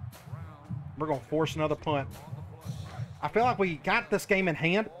 34. We're going to force another punt. I feel like we got this game in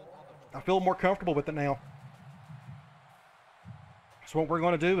hand. I feel more comfortable with it now. So what we're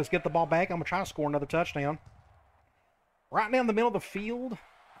going to do is get the ball back. I'm going to try to score another touchdown. Right down the middle of the field.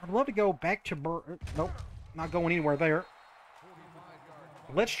 I'd love to go back to... Nope, not going anywhere there.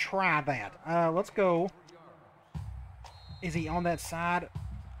 Let's try that. Let's go... Is he on that side?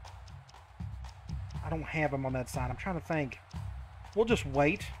 I don't have him on that side. I'm trying to think. We'll just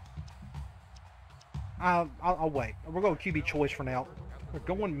wait. I'll wait. We're going QB choice for now. They're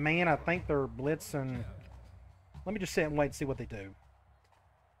going man. I think they're blitzing. Let me just sit and wait and see what they do.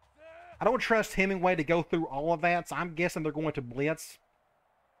 I don't trust Hemingway to go through all of that, so I'm guessing they're going to blitz.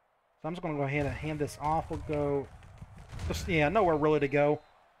 So I'm just going to go ahead and hand this off. We'll go. Just, yeah, nowhere really to go.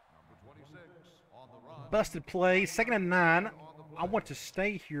 Busted play. 2nd and 9. I want to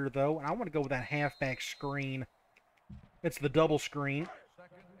stay here, though, and I want to go with that halfback screen. It's the double screen.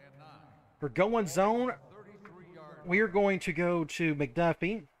 For going zone, we are going to go to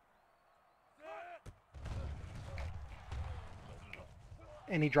McDuffie.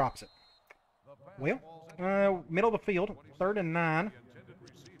 And he drops it. Well, middle of the field, 3rd and 9.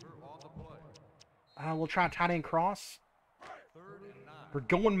 We'll try tight end cross. For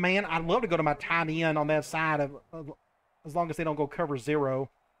going man, I'd love to go to my tight end on that side, as long as they don't go cover 0.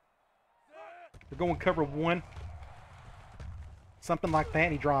 They're going cover 1. Something like that,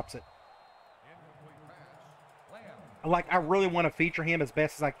 and he drops it. I really want to feature him as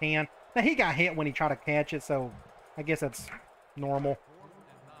best as I can. Now, he got hit when he tried to catch it, so I guess that's Normal.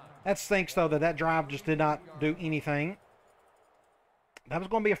 That stinks, though, that drive just did not do anything. That was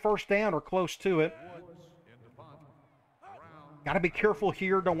going to be a first down or close to it. Got to be careful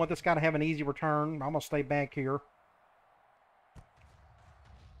here. Don't want this guy to have an easy return. I'm going to stay back here.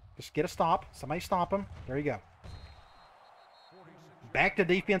 Just get a stop. Somebody stop him. There you go. Back to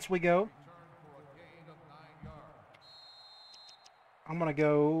defense we go. I'm going to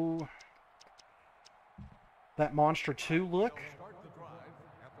go that monster 2 look.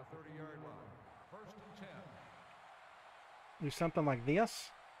 Do something like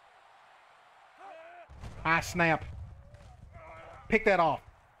this. High snap. Pick that off.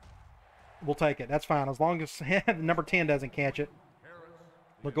 We'll take it. That's fine. As long as number 10 doesn't catch it.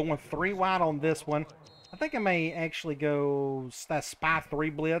 We're going 3 wide on this one. I think I may actually go that spy 3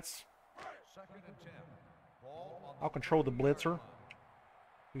 blitz. I'll control the blitzer.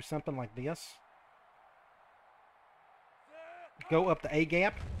 Do something like this. Go up the A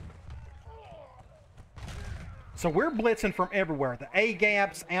gap. So we're blitzing from everywhere. The A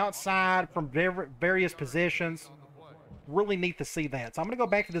gaps, outside, from various positions. Really neat to see that. So I'm going to go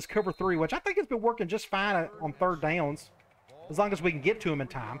back to this cover 3, which I think has been working just fine on third downs. As long as we can get to them in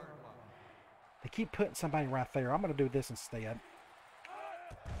time. They keep putting somebody right there. I'm going to do this instead.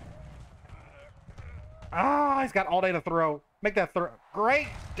 Ah, he's got all day to throw. Make that throw. Great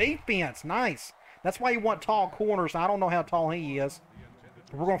defense. Nice. That's why you want tall corners. I don't know how tall he is.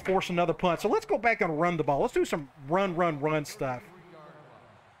 But we're going to force another punt. So let's go back and run the ball. Let's do some run stuff.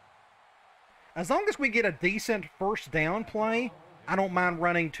 As long as we get a decent first down play, I don't mind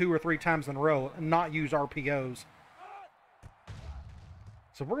running 2 or 3 times in a row and not use RPOs.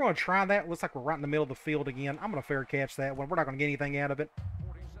 So we're going to try that. Looks like we're right in the middle of the field again. I'm going to fair catch that one. We're not going to get anything out of it.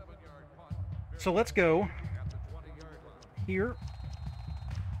 So let's go here.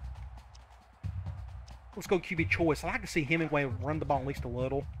 Let's go QB choice. I like to see Hemingway run the ball at least a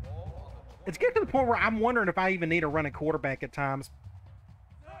little. It's getting to the point where I'm wondering if I even need a running quarterback at times.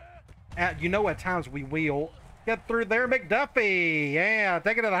 You know, at times we will. Get through there, McDuffie. Yeah,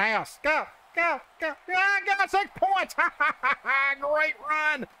 take it to the house. Go. Yeah, got 6 points. Great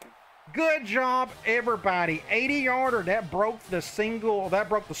run. Good job, everybody. 80-yarder. That broke the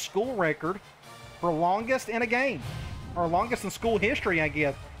school record for longest in a game. Or longest in school history, I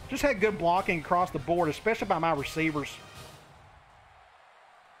guess. Just had good blocking across the board, especially by my receivers.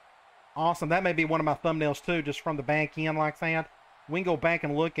 Awesome. That may be one of my thumbnails, too, just from the back end like that. We can go back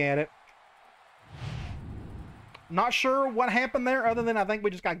and look at it. Not sure what happened there, other than I think we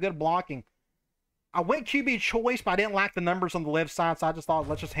just got good blocking. I went QB choice, but I didn't like the numbers on the left side, so I just thought,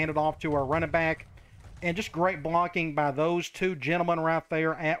 let's just hand it off to our running back. And just great blocking by those 2 gentlemen right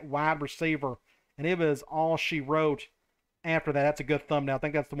there at wide receiver. And it was all she wrote after that. That's a good thumbnail. I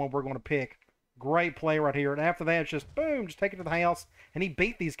think that's the one we're going to pick. Great play right here. And after that, it's just, boom, just take it to the house. And he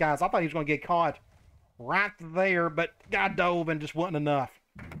beat these guys. I thought he was going to get caught right there, but God dove and just wasn't enough.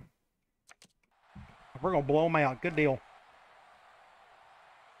 We're going to blow them out. Good deal.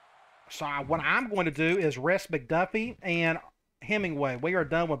 So what I'm going to do is rest McDuffie and Hemingway. We are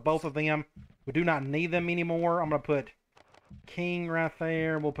done with both of them. We do not need them anymore. I'm going to put King right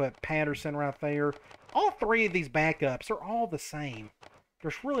there. We'll put Patterson right there. All 3 of these backups are all the same.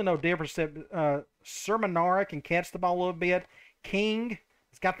 There's really no difference. Sermonara can catch the ball a little bit. King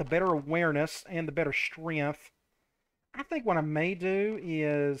has got the better awareness and the better strength. I think what I may do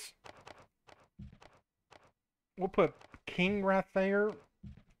is we'll put King right there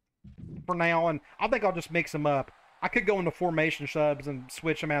for now, and I think I'll just mix them up. I could go into formation subs and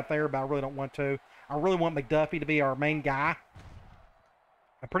switch them out there, but I really don't want to. I really want McDuffie to be our main guy.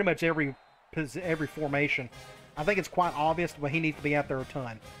 Pretty much every formation. I think it's quite obvious, but he needs to be out there a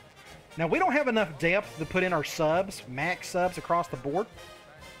ton. Now, we don't have enough depth to put in our subs, max subs across the board.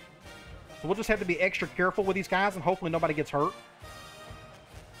 So we'll just have to be extra careful with these guys, and hopefully nobody gets hurt.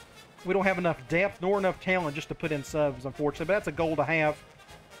 We don't have enough depth nor enough talent just to put in subs, unfortunately. But that's a goal to have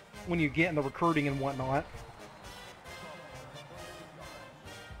when you get in the recruiting and whatnot.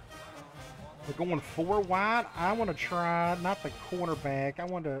 We're going 4 wide. I want to try, not the cornerback.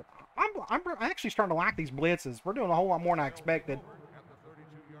 I'm actually starting to like these blitzes. We're doing a whole lot more than I expected.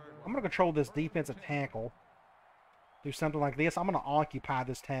 I'm going to control this defensive tackle. Do something like this. I'm going to occupy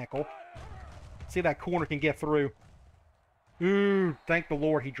this tackle. See if that corner can get through. Ooh, thank the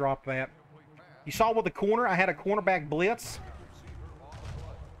Lord he dropped that. You saw with the corner, I had a cornerback blitz.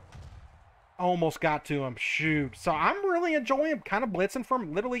 Almost got to him. Shoot. So I'm really enjoying kind of blitzing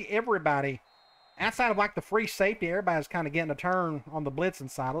from literally everybody. Outside of like the free safety, everybody's kind of getting a turn on the blitzing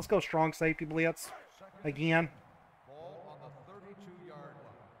side. Let's go strong safety blitz again.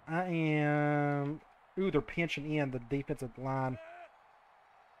 I am Ooh, they're pinching in the defensive line.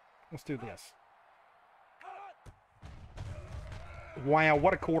 Let's do this. Wow,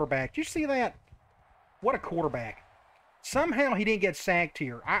 what a quarterback. Did you see that? What a quarterback. Somehow he didn't get sacked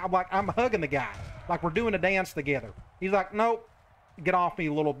here. I'm hugging the guy. Like we're doing a dance together. He's like, nope, get off me,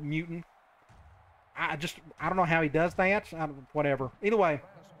 little mutant. I don't know how he does that. Whatever. Either way,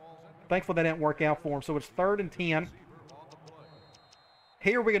 thankful that didn't work out for him. So it's 3rd and 10.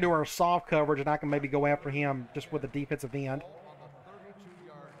 Here we can do our soft coverage, and I can maybe go after him just with the defensive end.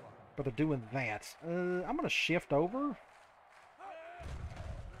 But they're doing that. I'm going to shift over.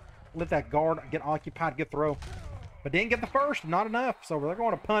 Let that guard get occupied, get throw. But didn't get the first, not enough. So they're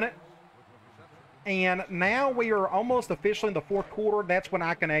going to punt it. And now we are almost officially in the 4th quarter. That's when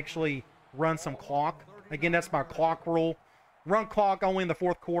I can actually run some clock. Again, that's my clock rule. Run clock only in the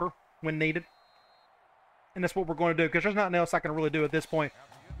 4th quarter when needed. And that's what we're going to do, because there's nothing else I can really do at this point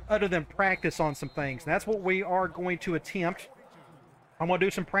other than practice on some things. And that's what we are going to attempt. I'm going to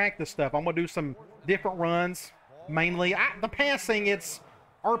do some practice stuff. I'm going to do some different runs. Mainly, the passing, it's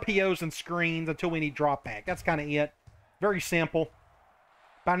RPOs and screens until we need drop back. That's kind of it. Very simple.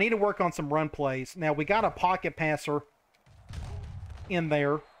 But I need to work on some run plays. Now, we got a pocket passer in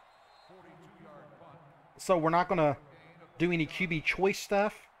there. So we're not going to do any QB choice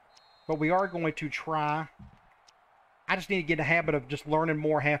stuff. But we are going to try. I just need to get a habit of just learning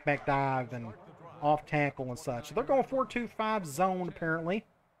more halfback dive and off tackle and such. So they're going 4-2-5 zone, apparently.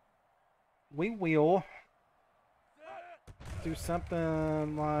 We will do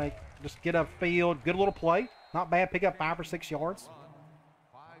something like just get upfield. Good little play. Not bad. Pick up 5 or 6 yards.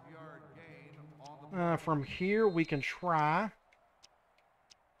 From here, we can try.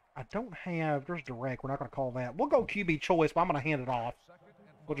 I don't have... There's direct. We're not going to call that. We'll go QB choice, but I'm going to hand it off.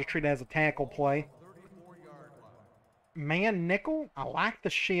 We'll just treat it as a tackle play. Man nickel. I like the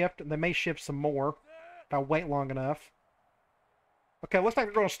shift. They may shift some more if I wait long enough. Okay, looks like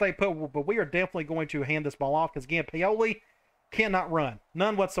we're going to stay put, but we are definitely going to hand this ball off because, again, Pioli cannot run.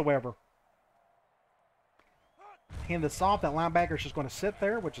 None whatsoever. Hand this off. That linebacker's just going to sit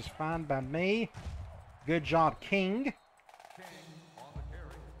there, which is fine by me. Good job, King.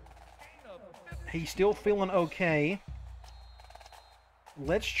 He's still feeling okay.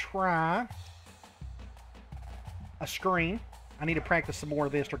 Let's try a screen. I need to practice some more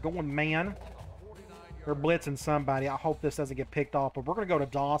of this. They're going man. They're blitzing somebody. I hope this doesn't get picked off, but we're going to go to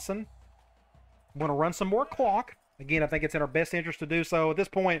Dawson. I'm going to run some more clock. Again, I think it's in our best interest to do so. At this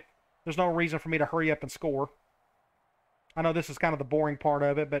point, there's no reason for me to hurry up and score. I know this is kind of the boring part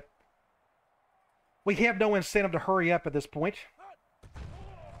of it, but we have no incentive to hurry up at this point.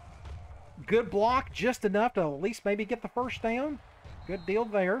 Good block, just enough to at least maybe get the first down. Good deal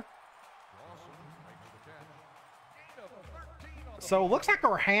there. So it looks like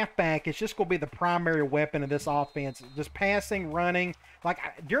our halfback is just going to be the primary weapon of this offense. Just passing, running. Like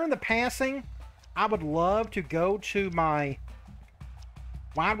during the passing, I would love to go to my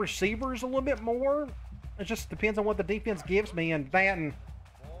wide receivers a little bit more. It just depends on what the defense gives me. And that, and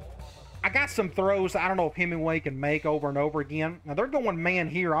I got some throws I don't know if Hemingway can make over and over again. Now they're going man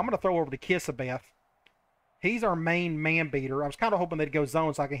here. I'm going to throw over to Kissabeth. He's our main man beater. I was kind of hoping they'd go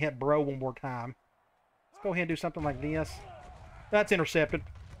zone so I can hit Bro one more time. Let's go ahead and do something like this. That's intercepted.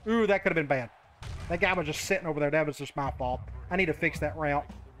 Ooh, that could have been bad. That guy was just sitting over there. That was just my fault. I need to fix that route.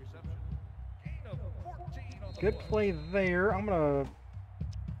 Good play there. I'm going to...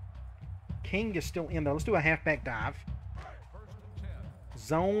 King is still in there. Let's do a halfback dive.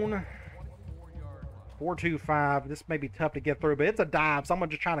 Zone 4-2-5. This may be tough to get through, but it's a dive, so I'm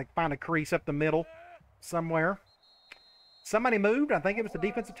just trying to find a crease up the middle somewhere. Somebody moved. I think it was the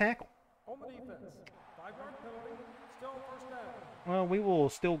defensive tackle. On the defense. 5-yard penalty. Still first down. Well, we will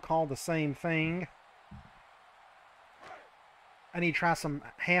still call the same thing. I need to try some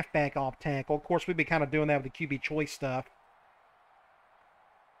halfback off tackle. Of course, we've been kind of doing that with the QB choice stuff.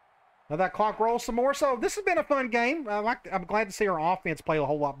 Now that clock rolls some more. So this has been a fun game. I'm glad to see our offense play a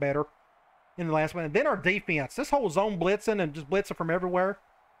whole lot better in the last one. And then our defense. This whole zone blitzing and just blitzing from everywhere.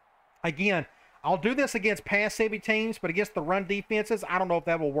 Again, I'll do this against pass-heavy teams, but against the run defenses, I don't know if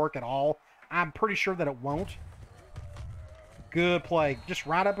that will work at all. I'm pretty sure that it won't. Good play. Just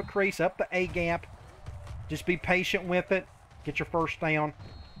right up a crease, up the A-gap. Just be patient with it. Get your first down.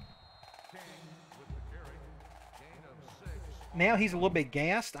 Now he's a little bit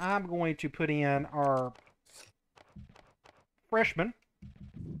gassed. I'm going to put in our freshman.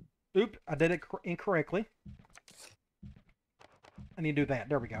 Oop, I did it incorrectly. I need to do that.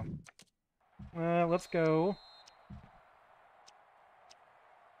 There we go. Let's go.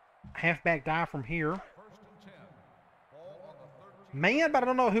 Halfback dive from here. Man, but I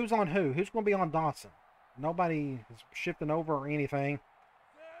don't know who's on who. Who's going to be on Dawson? Nobody is shifting over or anything.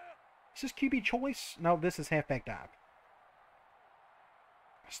 Is this QB choice? No, this is halfback dive.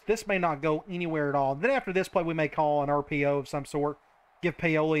 This may not go anywhere at all. Then after this play, we may call an RPO of some sort. Give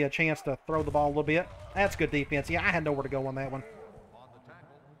Paoli a chance to throw the ball a little bit. That's good defense. Yeah, I had nowhere to go on that one.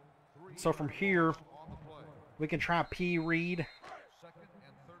 So from here, we can try P read.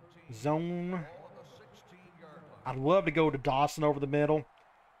 Zone. I'd love to go to Dawson over the middle.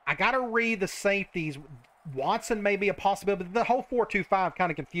 I got to read the safeties. Watson may be a possibility, but the whole 4-2-5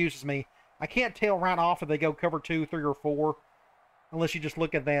 kind of confuses me. I can't tell right off if they go cover 2, 3, or 4, unless you just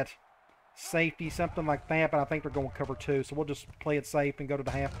look at that safety, something like that, but I think they're going cover 2, so we'll just play it safe and go to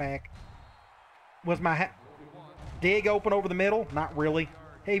the halfback. Was my dig open over the middle? Not really.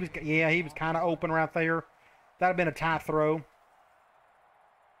 He was kind of open right there. That would have been a tie throw.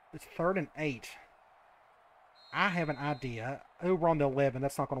 It's 3rd and 8. I have an idea. Oh, we're on the 11.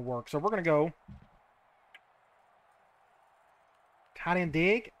 That's not going to work. So we're going to go tight end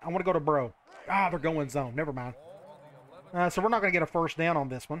dig. I want to go to Bro. Ah, they're going zone. Never mind. So we're not going to get a first down on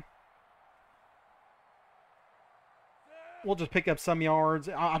this one. We'll just pick up some yards.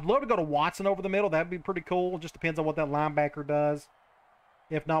 I'd love to go to Watson over the middle. That'd be pretty cool. It just depends on what that linebacker does.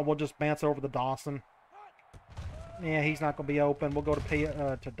 If not, we'll just bounce over to Dawson. Yeah, he's not going to be open. We'll go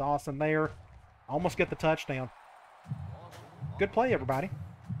to Dawson there. Almost get the touchdown. Good play, everybody.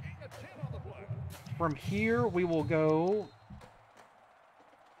 From here, we will go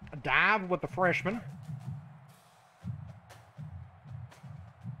dive with the freshman.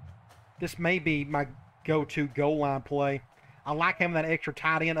 This may be my go-to goal line play. I like having that extra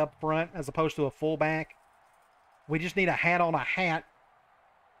tight end up front as opposed to a fullback. We just need a hat on a hat.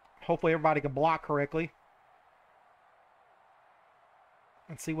 Hopefully everybody can block correctly.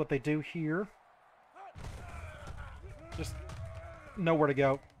 Let's see what they do here. Just nowhere to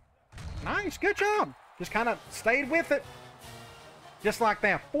go. Nice, good job. Just kind of stayed with it. Just like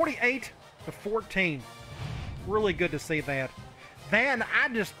that, 48-14. Really good to see that. Then I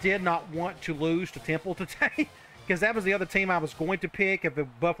just did not want to lose to Temple today because that was the other team I was going to pick if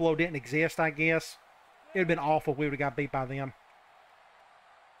Buffalo didn't exist, I guess. It would have been awful if we would have got beat by them.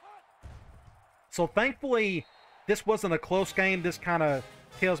 So thankfully, this wasn't a close game. This kind of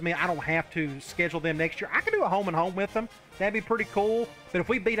tells me I don't have to schedule them next year. I can do a home and home with them. That'd be pretty cool. But if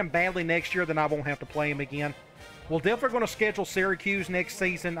we beat them badly next year, then I won't have to play them again. We're definitely going to schedule Syracuse next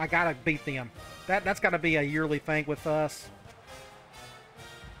season. I got to beat them. That's got to be a yearly thing with us.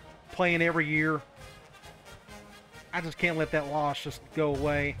 Playing every year. I just can't let that loss just go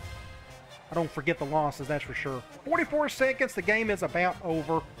away. I don't forget the losses, that's for sure. 44 seconds. The game is about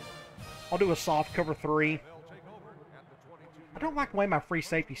over. I'll do a soft cover 3. I don't like the way my free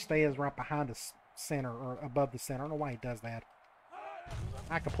safety stays right behind the center or above the center. I don't know why he does that.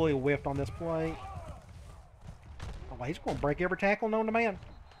 I completely whiffed on this play. Oh, he's going to break every tackle known to man.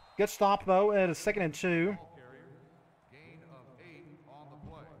 Good stop, though, at a 2nd and 2.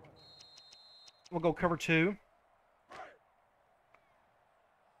 We'll go cover 2.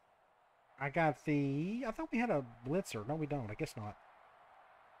 I got the... I thought we had a blitzer. No, we don't. I guess not.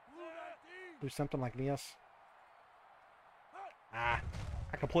 Do something like this. I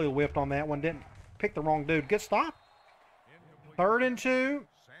completely whiffed on that one. Didn't pick the wrong dude. Good stop. 3rd and 2.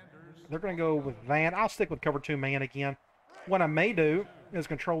 They're going to go with that. I'll stick with cover 2 man again. What I may do is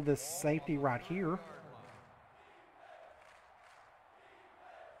control this safety right here.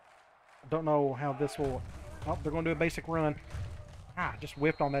 I don't know how this will... Oh, they're going to do a basic run. Just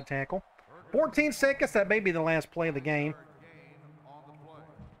whiffed on that tackle. 14 seconds. That may be the last play of the game.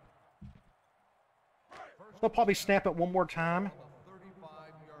 They'll probably snap it one more time.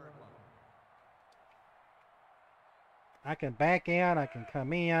 I can back in. I can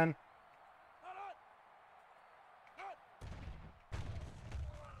come in.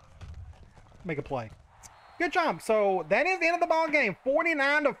 Make a play. Good job. So that is the end of the ball game.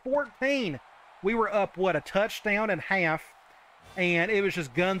 49-14. We were up, what, a touchdown and half. And it was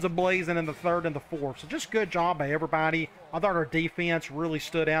just guns a-blazing in the 3rd and the 4th. So just good job by everybody. I thought our defense really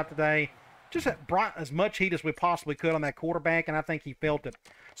stood out today. Just brought as much heat as we possibly could on that quarterback, and I think he felt it.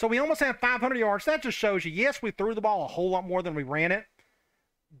 So we almost had 500 yards. That just shows you, yes, we threw the ball a whole lot more than we ran it,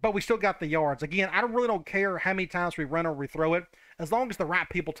 but we still got the yards. Again, I really don't care how many times we run or we throw it, as long as the right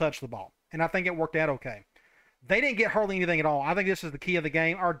people touch the ball. And I think it worked out okay. They didn't get hardly anything at all. I think this is the key of the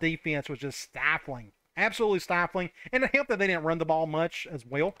game. Our defense was just stifling. Absolutely stifling. And it helped that they didn't run the ball much as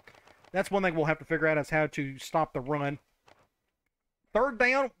well. That's one thing we'll have to figure out is how to stop the run. 3rd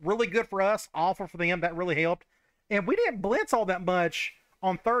down, really good for us. Awful for them. That really helped. And we didn't blitz all that much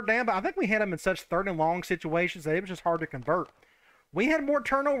on 3rd down, but I think we had them in such 3rd and long situations that it was just hard to convert. We had more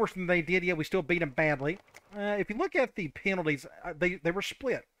turnovers than they did, yet we still beat them badly. If you look at the penalties, they were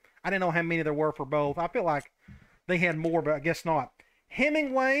split. I didn't know how many there were for both. I feel like they had more, but I guess not.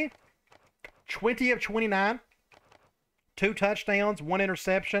 Hemingway, 20 of 29. 2 touchdowns, 1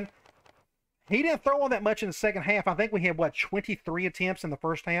 interception. He didn't throw all that much in the second half. I think we had, 23 attempts in the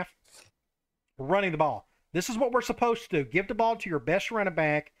first half? Running the ball. This is what we're supposed to do. Give the ball to your best running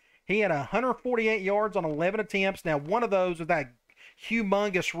back. He had 148 yards on 11 attempts. Now, one of those was that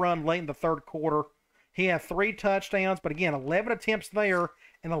humongous run late in the third quarter. He had 3 touchdowns, but again, 11 attempts there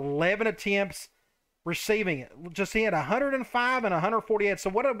and 11 attempts receiving it. Just he had 105 and 148. So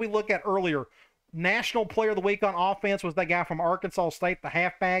what did we look at earlier? National Player of the Week on offense was that guy from Arkansas State, the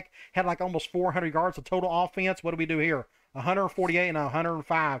halfback, had like almost 400 yards of total offense. What do we do here? 148 and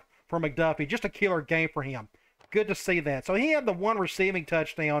 105 for McDuffie. Just a killer game for him. Good to see that. So he had the 1 receiving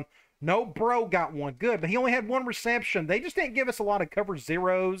touchdown. No, Bro got 1. Good, but he only had 1 reception. They just didn't give us a lot of cover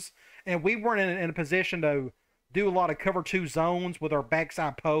zeros, and we weren't in a position to do a lot of cover 2 zones with our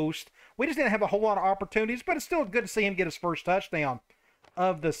backside post. We just didn't have a whole lot of opportunities, but it's still good to see him get his first touchdown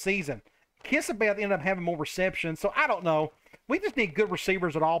of the season. Kissabeth ended up having more receptions, so I don't know. We just need good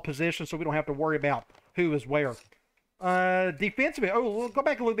receivers at all positions so we don't have to worry about who is where. Defensively, we'll go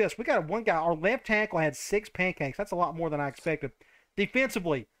back and look at this. We got one guy, our left tackle had 6 pancakes. That's a lot more than I expected.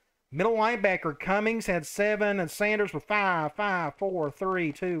 Defensively, middle linebacker Cummings had 7, and Sanders with 5, 5, 4,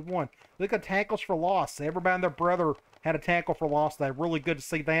 3, 2, 1. Look at tackles for loss. Everybody and their brother had a tackle for loss today. Really good to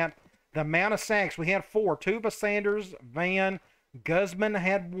see that. The amount of sacks, we had 4. Tuba Sanders, Van, Guzman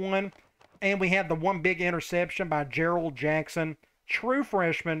had 1. And we had the 1 big interception by Gerald Jackson. True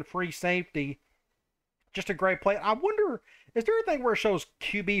freshman, free safety. Just a great play. I wonder, is there anything where it shows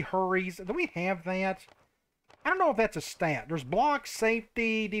QB hurries? Do we have that? I don't know if that's a stat. There's block,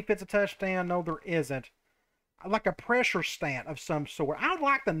 safety, defensive touchdown. No, there isn't. Like a pressure stat of some sort. I'd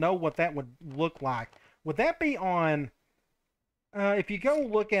like to know what that would look like. Would that be on, if you go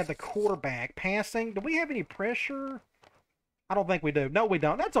look at the quarterback passing, do we have any pressure? I don't think we do. No, we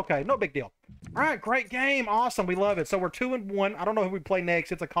don't. That's okay. No big deal. All right, great game. Awesome. We love it. So we're 2-1. I don't know who we play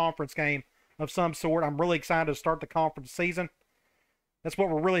next. It's a conference game of some sort. I'm really excited to start the conference season. That's what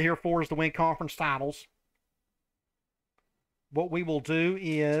we're really here for, is to win conference titles. What we will do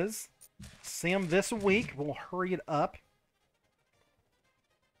is sim this week. We'll hurry it up.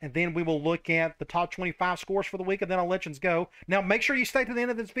 And then we will look at the top 25 scores for the week, and then I'll let you go. Now, make sure you stay to the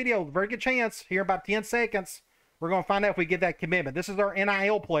end of this video. Very good chance. Here in about 10 seconds. We're going to find out if we get that commitment. This is our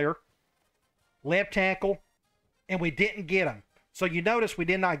NIL player, left tackle, and we didn't get him. So you notice we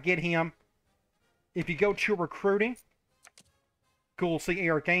did not get him. If you go to recruiting, cool to see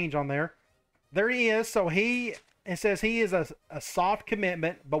Eric Ainge on there. There he is. So it says he is a soft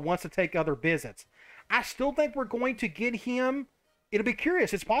commitment, but wants to take other visits. I still think we're going to get him. It'll be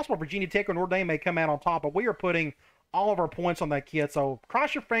curious. It's possible Virginia Tech or Notre Dame may come out on top, but we are putting all of our points on that kid. So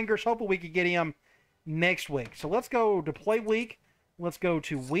cross your fingers. Hopefully we can get him next week. So let's go to play week. Let's go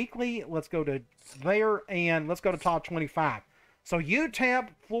to weekly. Let's go to there, and let's go to top 25. So UTEP,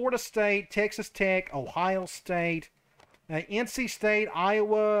 Florida State, Texas Tech, Ohio State, NC State,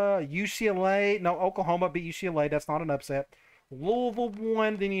 Iowa, UCLA. No, Oklahoma beat UCLA. That's not an upset. Louisville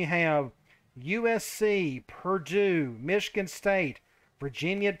won. Then you have USC, Purdue, Michigan State,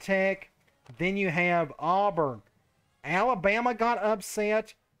 Virginia Tech. Then you have Auburn. Alabama got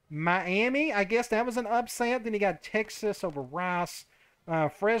upset. Miami, I guess that was an upset. Then you got Texas over Rice.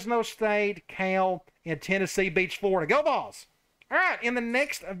 Fresno State, Cal, and Tennessee beats Florida. Go Vols! All right, in the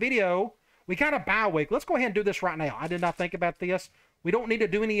next video, we got a bye week. Let's go ahead and do this right now. I did not think about this. We don't need to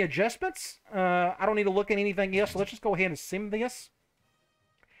do any adjustments. I don't need to look at anything else. So let's just go ahead and sim this.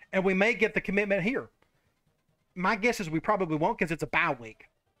 And we may get the commitment here. My guess is we probably won't, because it's a bye week.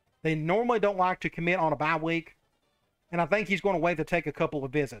 They normally don't like to commit on a bye week. And I think he's going to wait to take a couple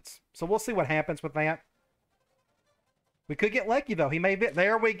of visits. So we'll see what happens with that. We could get lucky, though. He may be.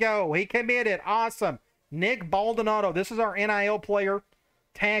 There we go. He committed. Awesome. Nick Baldonado. This is our NIL player.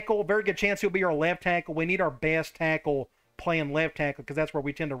 Tackle. Very good chance he'll be our left tackle. We need our best tackle playing left tackle, because that's where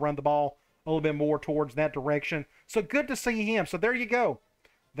we tend to run the ball a little bit more towards that direction. So good to see him. So there you go.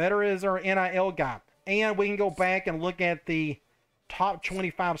 That is our NIL guy. And we can go back and look at the top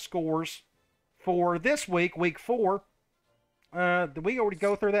 25 scores for this week, week 4. Did we already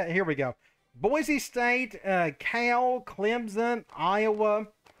go through that? Here we go. Boise State, Cal, Clemson, Iowa.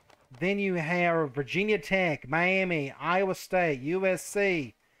 Then you have Virginia Tech, Miami, Iowa State,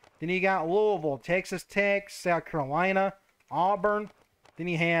 USC. Then you got Louisville, Texas Tech, South Carolina, Auburn. Then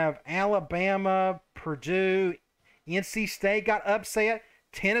you have Alabama, Purdue, NC State got upset.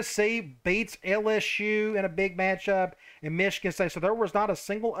 Tennessee beats LSU in a big matchup, and Michigan State. So there was not a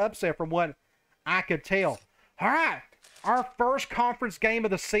single upset from what I could tell. All right, our first conference game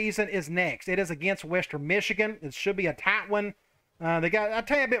of the season is next. It is against Western Michigan. It should be a tight one. They got, I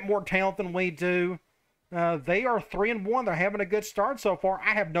tell you, a bit more talent than we do. They are 3-1. They're having a good start so far.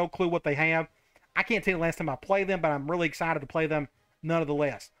 I have no clue what they have. I can't tell you the last time I played them, but I'm really excited to play them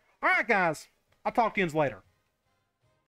nonetheless. All right, guys. I'll talk to you later.